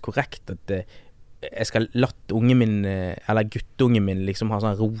politisk korrekt at jeg skal latt ungen min, eller guttungen min liksom ha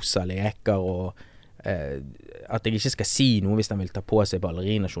sånn rosa leker, og at jeg ikke skal si noe hvis de vil ta på seg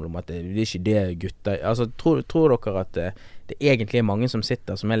ballerinasjon om at det ikke det gutter, altså tror dere at det egentlig mange som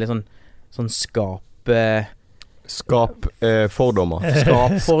sitter som litt sånn fordommer.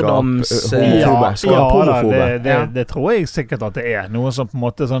 Homofobe. Det tror jeg sikkert at det noe som på en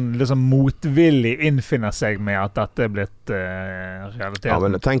måte sånn liksom motvillig innfinner seg med at dette blitt realiteten. Ja,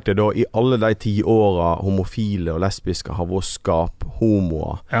 men tenk deg da, i alle de 10 årene homofile og lesbiske har vært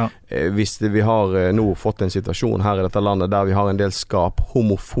homoer. Ja. Hvis vi har nå fått en situasjon her i dette landet der vi har en del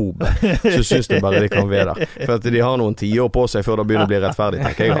homofobe, så synes jeg bare de kan være der. For at de har noen 10 år på seg før det begynner å bli rettferdig,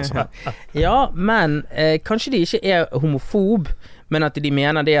 tenker jeg altså. Ja, men kanskje de ikke homofob, men at de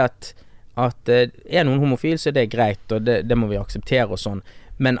mener det at noen homofil, så det greit, og det må vi akseptere og sånn,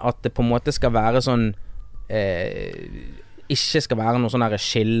 men at det på en måte skal være sånn ikke skal være noe sånn her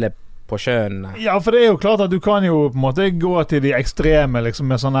skille på kjønnene. Ja, for det jo klart at du kan jo på en måte gå til de ekstreme liksom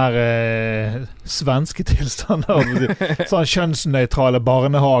med sånne her svenske tilstander, sånn kjønnsnøytrale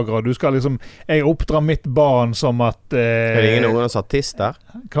barnehager, og du skal liksom, jeg oppdrar mitt barn som at det ingen unger som satt tiss der?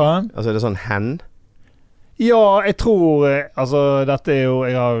 Hva? Altså det sånn hen? Ja, jeg tror, altså dette jo,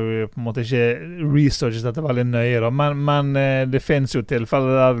 jeg har jo på en måte ikke researchet dette veldig nøye da, men det finnes jo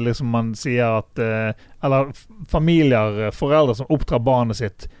tilfeller der liksom man sier at, eller familier, foreldre som oppdrar barnet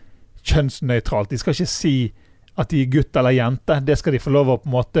sitt kjønnsnøytralt, de skal ikke si at de gutt eller jente, det skal de få lov å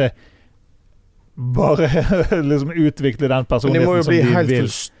på en måte bare liksom utvikle den personligheten som de vil. Men det må jo bli helt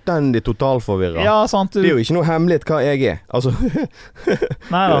fullstendig totalforvirret. Ja, sant. Det jo ikke noe hemmelighet hva jeg altså.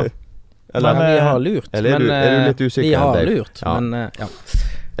 Neida. Eller, vi har lurt. Eller er du litt usikker? Vi har lurt, ja. Men ja.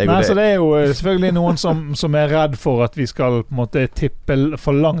 Nei, så det jo selvfølgelig noen som redd for at vi skal på en måte tippe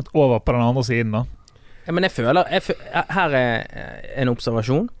for langt over på den andre siden da. Ja, men jeg føler her en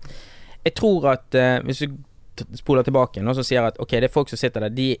observasjon. Jeg tror at hvis du spoler tilbake og så sier at ok, det folk som sitter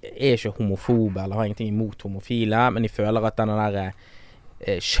der, de ikke homofobe eller har ingenting imot homofile, men de føler at denne der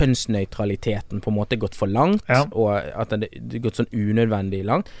kjønnsnøytraliteten på en måte gått for langt, ja. Og at det gått sånn unødvendig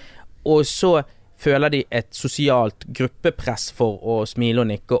langt. Og så føler de et sosialt gruppepress for å smile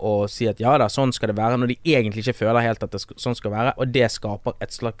og nikke og si at ja da, sånn skal det være, når de egentlig ikke føler helt at det sånn skal være, og det skaper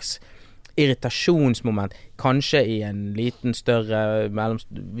et slags irritasjonsmoment, kanskje i en liten større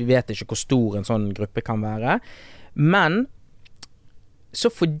vi vet ikke hvor stor en sånn gruppe kan være, men så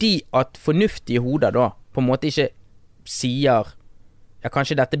fordi at fornuftige hoder da på en måte ikke sier ja,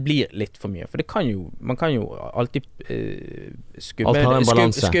 kanskje dette blir litt for mye, for det kan jo, man kan jo alltid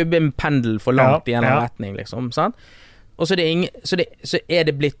skubbe en pendel for langt i en retning, liksom, sant? Og så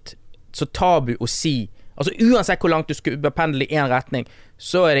det blitt så tabu å si, altså uansett hvor langt du skubber pendel i en retning,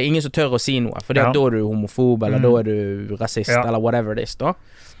 så det ingen som tør å si noe, for da du homofob, eller da du rasist, eller whatever det da.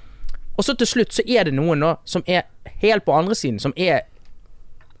 Og så til slutt så det noen da, som helt på andre siden, som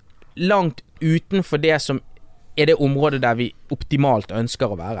langt utenfor det som det området der vi optimalt ønsker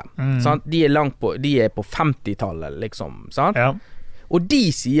å være. Sant? De på 50-tallet, liksom. Sant? Ja. Og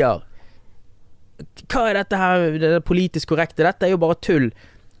de sier hva dette her, det politisk korrekte? Dette jo bare tull.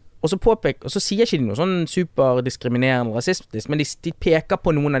 Og så sier ikke de noe sånn superdiskriminerende rasistisk, men de peker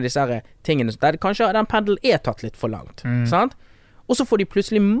på noen av disse her tingene der kanskje den pendelen tatt litt for langt. Sant? Og så får de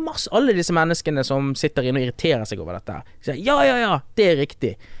plutselig alle disse menneskene som sitter inne og irriterer seg over dette. De sier ja, det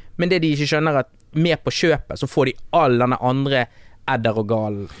riktig. Men det de ikke skjønner at med på kjøpet, så får de all denne andre edder og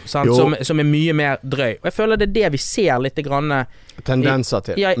gal, som mye mer drøy. Og jeg føler det vi ser litt grann tendenser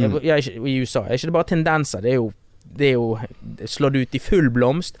til. I USA. Ikke det bare tendenser, det jo slått ut i full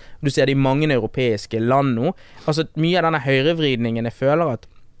blomst. Du ser det i mange europeiske land nå. Altså, mye av denne høyrevridningen, jeg føler at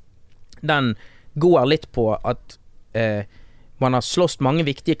den går litt på at man har slåst mange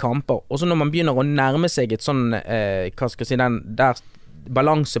viktige kamper, og så når man begynner å nærme seg et sånn, hva skal jeg si, den der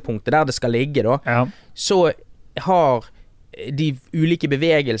balansepunktet der det skal ligge da, så har de ulike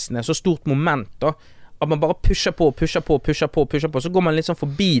bevegelsene så stort moment da, at man bare pusher på, så går man litt sånn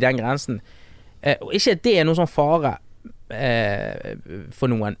forbi den grensen. Og ikke at det noen sånn fare for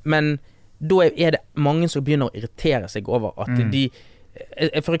noen, men da det mange som begynner å irritere seg over at de,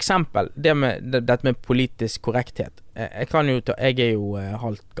 for eksempel dette med politisk korrekthet, jeg jo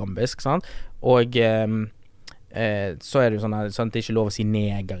halvt gambisk, sant? Og så det jo sånn at det ikke lov å si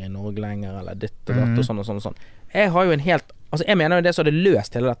neger i Norge lenger, eller ditt og datt og sånn. Jeg har jo en helt, altså jeg mener jo det som hadde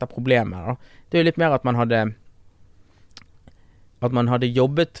løst hele dette problemet da. Det jo litt mer at man hadde at man hadde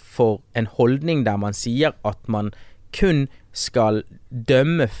jobbet for en holdning der man sier at man kun skal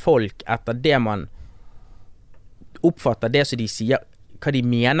dømme folk etter det man oppfatter det som de sier, hva de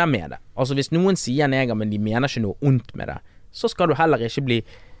mener med det. Altså hvis noen sier neger, men de mener ikke noe ondt med det, så skal du heller ikke bli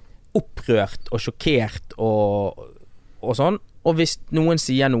opprørt og sjokkert og sånn. Og hvis noen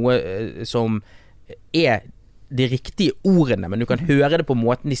sier noe som de riktige ordene, men du kan høre det på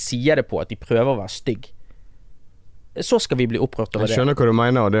måten de sier det på, at de prøver å være stygg, så skal vi bli opprørt over det. Jeg skjønner hva du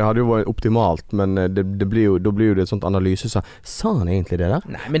mener, og det hadde jo vært optimalt, men da blir jo det et sånt analyse sa han egentlig det der?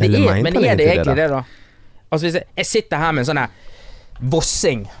 Nei, men det er det egentlig det da? Altså hvis jeg sitter her med en sånn her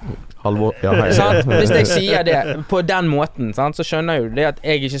vossing, hvis jeg sier det på den måten, sant, så skjønner jo det at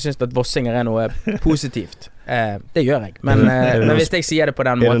jeg ikke synes at vossinger er noe positivt. Det gjør jeg, men hvis jeg sier det på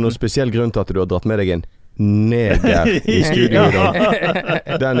den måten. Er det noen spesiell grunn til at du har dratt med deg en neger i studio i dag?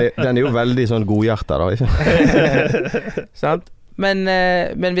 Den er jo veldig sånn godhjertet da, ikke? Sant? Men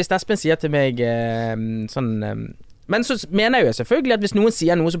hvis Espen sier til meg sånn men så mener jeg jo selvfølgelig at hvis noen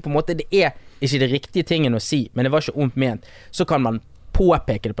sier noe som på en måte det er ikke det riktige tingen å si, men det var ikke ondt ment, så kan man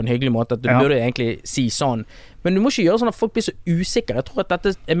påpeke det på en hyggelig måte, at du burde egentlig si sånn. Men du må ikke gjøre sånn at folk blir så usikre. Jeg tror at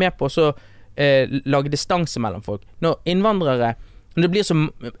dette er med på å lage distanse mellom folk. Når innvandrere, når det blir så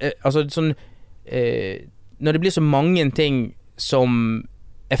altså sånn når det blir så mange ting som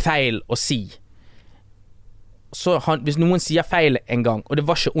er feil å si, så hvis noen sier feil en gang, og det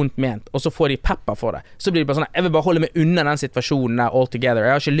var ikke ondt ment, og så får de pepper for det, så blir det bare sånn, jeg vil bare holde meg unna den situasjonen der all together.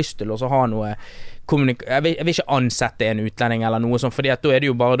 Jeg har ikke lyst til å ha noe jeg vil ikke ansette en utlending eller noe sånt, fordi at da er du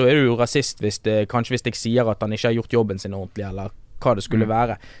jo rasist kanskje hvis jeg sier at han ikke har gjort jobben sin ordentlig, eller hva det skulle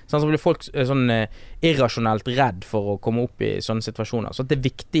være. Så blir folk sånn irrasjonelt redd for å komme opp i sånne situasjoner. Så det er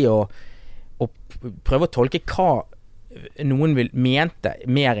viktig å prøve å tolke hva noen vil mente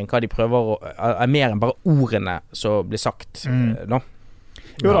mer enn hva de prøver mer enn bare ordene som blir sagt nå.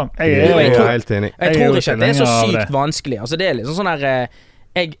 Jo da, jeg er helt enig. Jeg tror ikke at det er så sykt vanskelig. Altså det er liksom sånn her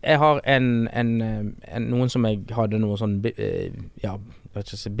jeg har noen som jeg hadde noe sånn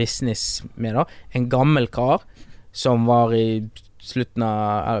business med da, en gammel kar som var i slutten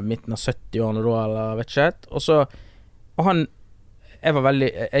av midten av 70-årene da, eller vet ikke, og han jeg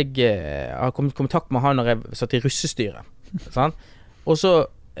har kommet i kontakt med han når jeg satt i russestyret, sant? Og så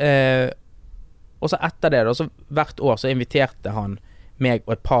etter det da, så hvert år så inviterte han meg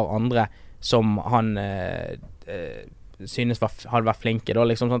og et par andre som han synes hadde vært flinke da,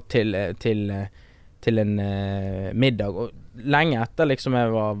 liksom sånn, til en middag, og lenge etter liksom jeg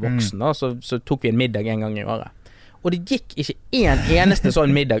var voksen da, så tok vi en middag en gang i året. Og det gikk ikke en eneste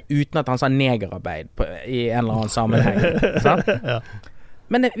sånn middag uten at han sa negerarbeid i en eller annen sammenheng, sant? Ja.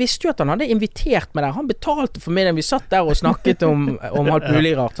 Men jeg visste jo at han hadde invitert meg der. Han betalte for middag. Vi satt der og snakket om alt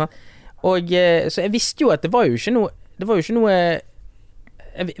mulig rart, sant? Og så jeg visste jo at det var jo ikke noe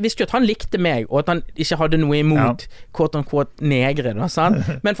jeg visste jo at han likte meg, og at han ikke hadde noe imot quote-unquote negre da, sant?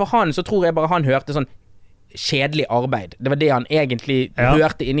 Men for han så tror jeg bare han hørte sånn kjedelig arbeid. Det var det han egentlig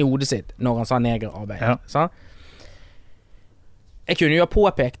hørte inni hodet sitt når han sa negerarbeid, sant? Jeg kunne jo ha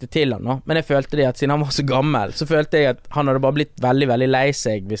påpekt det til han nå, men jeg følte det at siden han var så gammel, så følte jeg at han hadde bare blitt veldig, veldig lei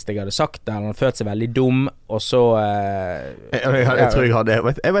seg hvis jeg hadde sagt det. Han hadde følt seg veldig dum, og så jeg tror jeg hadde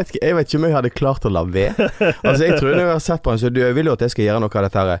jeg vet ikke om jeg hadde klart å la ved. Altså jeg tror når jeg har sett på han, så du vil jo at jeg skal gjøre noe av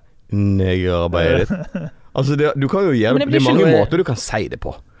dette her negerarbeidet ditt. Altså du kan jo gjøre det er mange måter du kan si det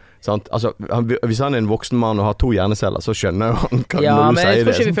på. Sant? Altså, hvis han er en voksen mann og har 2 hjerneceller, så skjønner jo han når du sier det. Ja, men jeg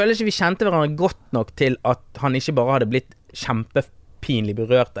tror ikke vi føler ikke vi kjente hverandre godt nok til at han ikke bare hadde blitt kjempepinlig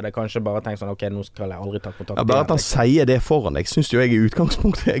berørt, eller kanskje bare tenkt sånn, ok, nå skal jeg aldri ta kontakt. Ja, bare at han sier det foran deg, synes jo jeg i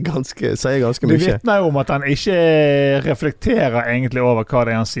utgangspunktet sier ganske mye. Du vitner jo om at han ikke reflekterer egentlig over hva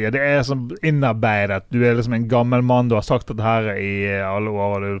det er han sier. Det er som innarbeidet. Du er liksom en gammel mann, du har sagt dette her i alle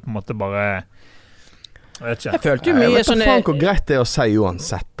år, og du på en måte bare jeg følte jo mye sånn... Jeg vet ikke faen hvor greit det er å si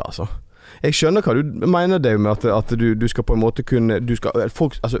uansett, altså. Jeg skjønner hva du mener det med at du skal på en måte kunne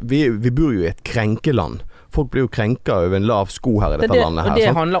folk, altså, vi bor jo i et krenkeland. Folk blir jo krenket over en lav sko her i dette landet her. Og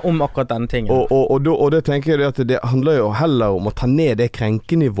det handler om akkurat denne tingen. Og det tenker jeg at det handler jo heller om å ta ned det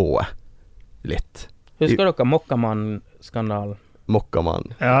krenkenivået litt. Husker dere Mokkamann-skandalen?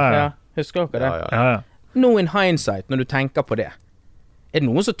 Mokkamann? Ja. Husker dere det? Ja. Nå in hindsight, når du tenker på det, er det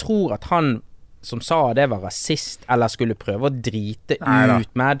noen som tror at han som sa det var rasist, eller skulle prøve å drite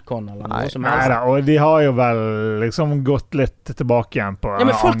ut Madcon, eller noe som helst. Neida, og de har jo vel liksom gått litt tilbake igjen på... Ja,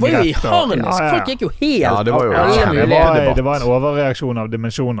 men folk var jo i harnes, folk gikk jo helt... Ja, det var en overreaksjon av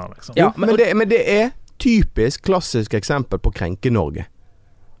dimensjoner, liksom. Ja, men det er typisk, klassisk eksempel på krenke-Norge.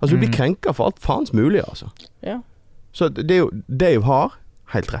 Altså, du blir krenket for alt faens mulig, altså. Ja. Så det er jo Dave har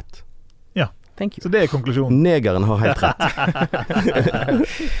helt rett. Thank you. Så det konklusjonen. Negeren har helt rett.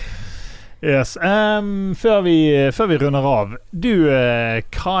 Yes. Før vi runder av. Du,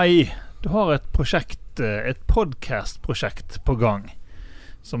 Kai, du har et prosjekt, et podcast-prosjekt på gang,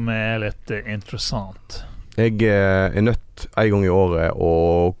 som litt interessant. Jeg nødt en gang i året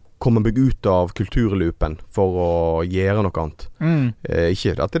å komme meg ut av kulturloopen for å gjøre noe annet.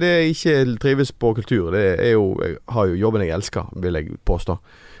 Ikke at det ikke trives på kultur. Jeg har jo jobben jeg elsker, vil jeg påstå,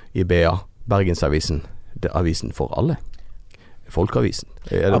 i BA, Bergensavisen. Det avisen for alle. Folkeavisen.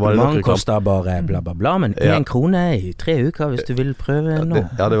 Abonnement koster bare bla bla bla, men 1 krone i 3 uker hvis du vil prøve nå.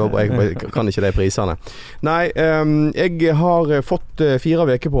 Det var bra, jeg kan ikke de prisene. Nei, jeg har fått 4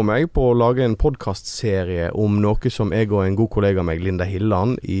 uker på meg på å lage en podcastserie om noe som jeg og en god kollega av meg, Linda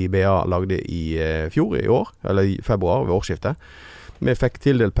Hilland, i BA lagde i fjor i år, eller i februar ved årsskiftet. Vi fikk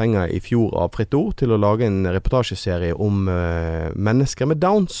tildelt penger i fjor av Fritt Ord til å lage en reportasjeserie om mennesker med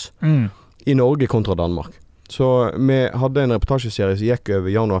Downs i Norge kontra Danmark. Så vi hadde en reportasjeserie som gikk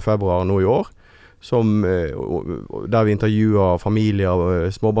over januar-februar nå i år, der vi intervjuet familier,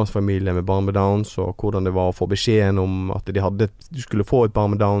 småbarnsfamilier med barn med Downs, og hvordan det var å få beskjeden om at du skulle få et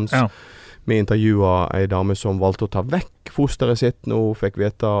barn med Downs. Ja. Vi intervjuet en dame som valgte å ta vekk fosteret sitt. Nå fikk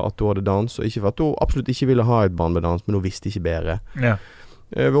vite at hun hadde Downs, og ikke for at hun absolutt ikke ville ha et barn med Downs, men hun visste ikke bedre. Ja.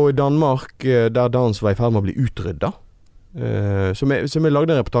 Vi var i Danmark, der Downs var i ferd med å bli utryddet. Så vi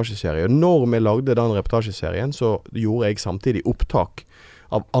lagde en reportasjeserie. Når vi lagde den reportasjeserien, så gjorde jeg samtidig opptak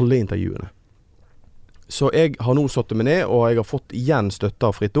av alle intervjuene. Så jeg har nå satt meg ned, og jeg har fått igjen støtte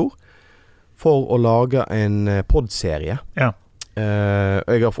av Fritt Ord for å lage en poddserie. Ja.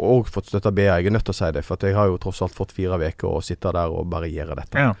 Jeg har også fått støtte av BA. Jeg nødt til å si det, for jeg har jo tross alt fått 4 uker å sitte der og bare gjøre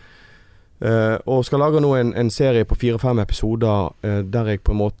dette. Ja. Og skal lage nå en serie på 4-5 episoder der jeg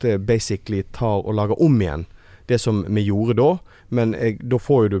på en måte basically tar og lager om igjen det som vi gjorde da, men da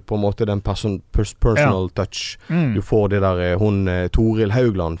får du på en måte den personal touch. Du får det der Toril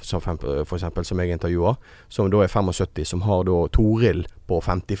Haugland for eksempel, som jeg intervjuer, som da 75, som har da Toril på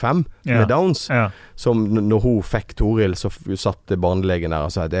 55 med Downs. Som når hun fikk Toril, så satt barnelegen der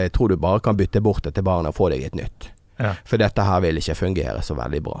og sa, jeg tror du bare kan bytte bort dette barnet og få deg et nytt. For dette her vil ikke fungere så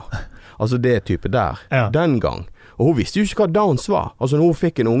veldig bra. Altså det type der, den gang. Og hun visste jo ikke hva Downs var. Altså når hun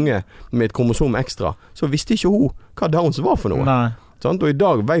fikk en unge med et kromosom ekstra, så visste ikke hun hva Downs var for noe. Og i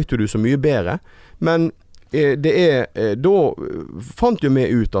dag vet du så mye bedre. Men da fant jo vi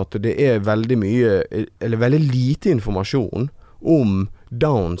ut at det veldig mye, eller veldig lite informasjon om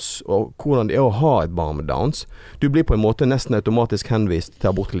Downs og hvordan det å ha et barn med Downs. Du blir på en måte nesten automatisk henvist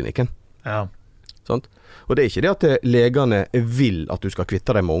til abortklinikken. Ja. Sant? Og det ikke det at legene vil at du skal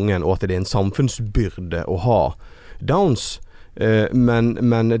kvitte deg med ungen, og at det en samfunnsbyrde å ha Downs,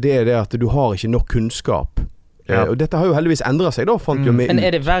 men det det at du har ikke nok kunnskap. Og dette har jo heldigvis endret seg da, fant jo vi ut. Men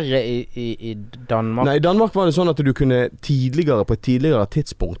det verre i Danmark? Nei, i Danmark var det sånn at du kunne på et tidligere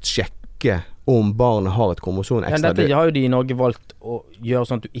tidspunkt sjekke om barnet har et kromosom ekstra. Ja, dette har jo de i Norge valgt å gjøre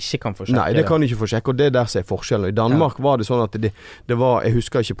sånn at du ikke kan få sjekke. Nei, det kan du ikke få sjekke, og det der som forskjellen. I Danmark var det sånn at det var, jeg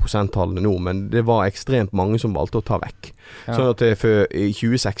husker ikke prosenttallene nå, men det var ekstremt mange som valgte å ta vekk. Sånn at i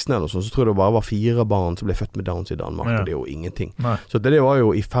 2016 eller sånn, så tror jeg det bare var 4 barn som ble født med Downs i Danmark, og det jo ingenting. Så det var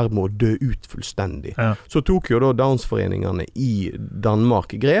jo i ferd med å dø ut fullstendig. Så tok jo da Downs-foreningene i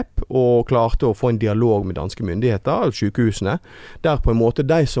Danmark grep, og klarte å få en dialog med danske myndigheter, sykehusene, der på en måte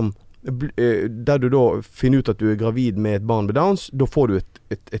de som der du da finner ut at du gravid med et barn med Downs, da får du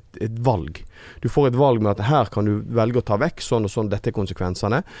et valg. Du får et valg med at her kan du velge å ta vekk sånn og sånn, dette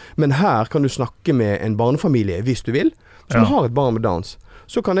konsekvensene, men her kan du snakke med en barnefamilie hvis du vil, som har et barn med Downs.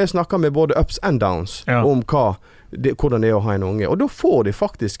 Så kan jeg snakke med både ups and downs om hvordan det å ha en unge, og da får de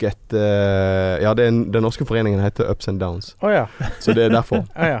faktisk den norske foreningen heter Ups and Downs. Så det derfor.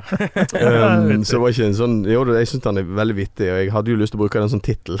 Så det var ikke en sånn, jeg synes den veldig vittig, og jeg hadde jo lyst til å bruke den som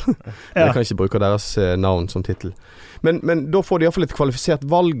titel. Jeg kan ikke bruke deres navn som titel. Men da får de i hvert fall et kvalifisert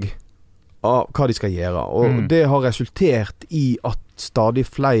valg av hva de skal gjøre, og det har resultert i at stadig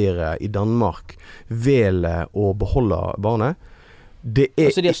flere i Danmark velger å beholde barnet.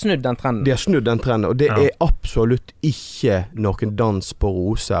 Altså de har snudd den trenden? De har snudd den trenden, og det absolutt ikke noen dans på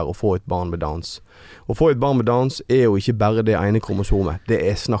roser å få et barn med Downs. Å få et barn med Downs jo ikke bare det ene kromosomet. Det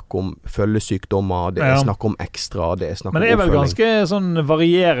snakk om følgesykdommer, det snakk om ekstra, det snakk om oppfølging. Men det vel ganske sånn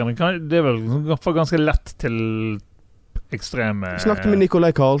varierende, det vel ganske lett til ekstreme... Jeg snakket med Nikolai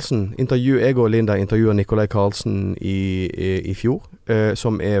Karlsen. Jeg og Linda intervjuet Nikolai Karlsen i fjor,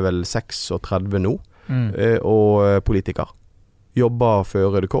 som vel 36 nå, og politiker. Jobber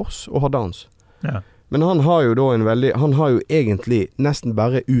for Røde Kors og har Downs. Men han har jo da han har jo egentlig nesten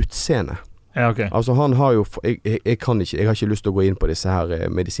bare utseende. Ja, ok. Altså han har jo jeg har ikke lyst til å gå inn på disse her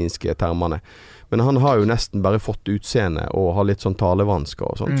medisinske termene, men han har jo nesten bare fått utseende og har litt sånn talevansker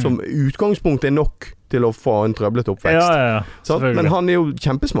og sånt, som utgangspunkt er nok til å få en trøblete oppvekst. Ja, men han er jo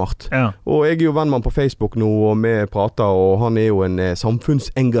kjempesmart. Og jeg er jo venn med han på Facebook nå, og vi prater, og han er jo en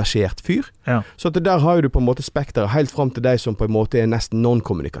samfunnsengasjert fyr. Så at det der har jo du på en måte spekteret helt fram til de som på en måte er nesten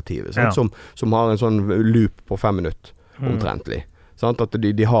non-kommunikative, som har en sånn loop på 5 minutter omtrentlig. Sant? At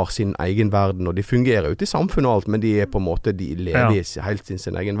de har sin egen verden, og de fungerer ute i samfunnet og alt, men de er på en måte, de lever i helt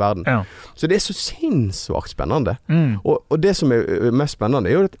sin egen verden. Så det er så sinnsvagt spennende. Og det som er mest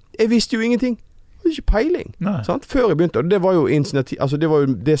spennende er jo at jeg visste jo ingenting. Jeg hadde ikke peiling. Sant? Før jeg begynte, og det var jo det var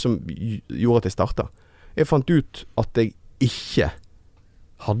jo det som gjorde at jeg startet. Jeg fant ut at jeg ikke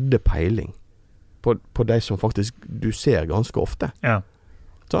hadde peiling på de som faktisk du ser ganske ofte.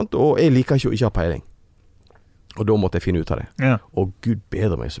 Sant? Og jeg liker ikke å ikke ha peiling. Og da måtte jeg finne ut av det. Og Gud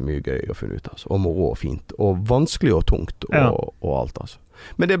bedre meg så mye gøy å finne ut av. Altså. Og moro og fint. Og vanskelig og tungt. Og alt, altså.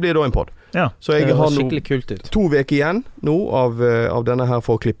 Men det blir da en podd. Så jeg har nå 2 uker igjen nå av denne her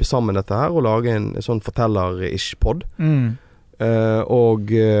for å klippe sammen dette her og lage en sånn forteller-ish podd.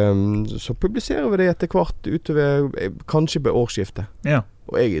 Og så publiserer vi det etter hvert utover kanskje på årsskiftet.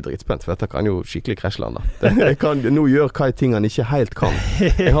 Og jeg er dritspent, for dette kan jo skikkelig krasjlande. Jeg kan nå gjøre hva ting han ikke helt kan.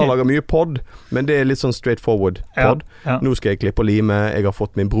 Jeg har laget mye podd, men det er litt sånn straightforward podd. Nå skal jeg klippe og lime. Jeg har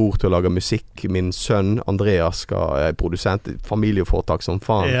fått min bror til å lage musikk. Min sønn Andreas er produsent. Familieforetak som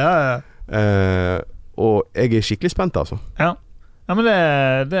faen. Og jeg er skikkelig spent, altså. Ja, men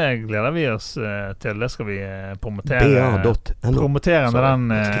det gleder vi oss til. Det skal vi promotere. Promotere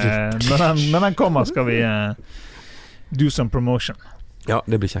når den kommer, skal vi do some promotion. Ja,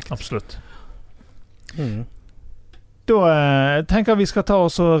 det blir kjekt. Absolutt. Da tenker jeg vi skal ta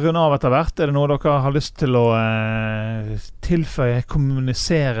oss og runde av etter hvert. Er det noe dere har lyst til å tilføye,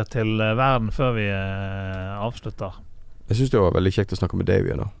 kommunisere til verden før vi avslutter? Jeg synes det var veldig kjekt å snakke med Dave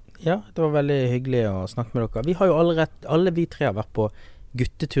igjen da. Ja, det var veldig hyggelig å snakke med dere. Vi har jo alle vi 3 har vært på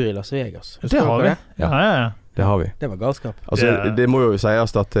guttetur i Las Vegas. Det har vi. Ja. Det har vi. Det var galskap. Altså, det må jo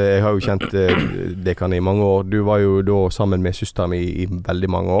sies at jeg har jo kjent Dekan i mange år. Du var jo da sammen med søsteren min i veldig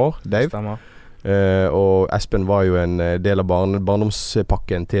mange år, Dave. Stemmer. Og Espen var jo en del av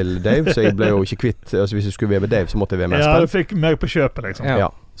barndomspakken til Dave, så jeg ble jo ikke kvitt. Altså, hvis jeg skulle være med Dave, så måtte jeg være med Espen. Ja, du fikk meg på kjøpet, liksom. Ja.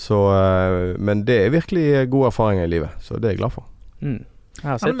 Så, men det er virkelig gode erfaringer i livet, så det er jeg glad for.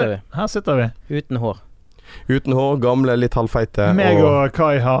 Her sitter vi. Uten hår. Uten hår, gamle, litt halvfeite. Meg og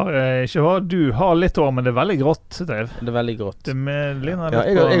Kai har ikke hår. Du har litt hår, men det er veldig grått, Dave. Det er veldig grått.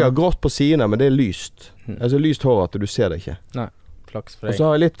 Jeg har grått på sidene, men det er lyst. Altså lyst hår at du ser det ikke. Nei, flaks for deg. Og så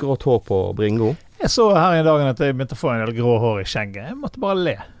har jeg litt grått hår på Bringo. Jeg så her i dagen at jeg begynte å få en del grå hår i skjegget. Jeg måtte bare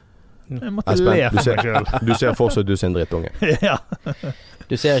le. Jeg måtte le for meg selv. Du ser fortsatt du ser en drittunge. Ja.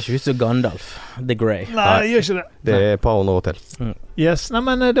 Du ser ikke ut som Gandalf, The Grey. Nei, jeg gjør ikke det. Det er et par hundre år til. Yes, nei,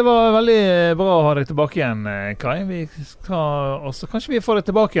 men det var veldig bra å ha deg tilbake igjen, Kai. Vi skal også, kanskje vi får deg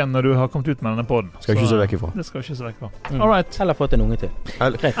tilbake igjen når du har kommet ut med denne podden. Skal ikke se vekk ifra. Det skal ikke se vekk ifra. All right. Eller fått en unge til.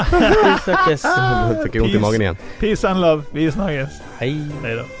 Greit. Vi snakkes. Fikk jeg vondt i magen igjen. Peace and love. Vi snakkes. Hei.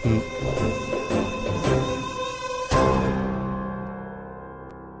 Hei da.